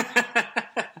Go."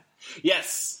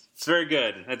 Yes, it's very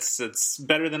good. It's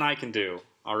better than I can do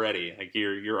already. Like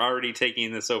you're already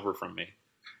taking this over from me.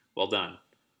 Well done.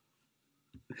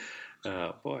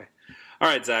 Oh boy. All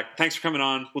right, Zach. Thanks for coming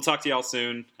on. We'll talk to y'all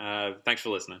soon. Thanks for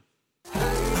listening.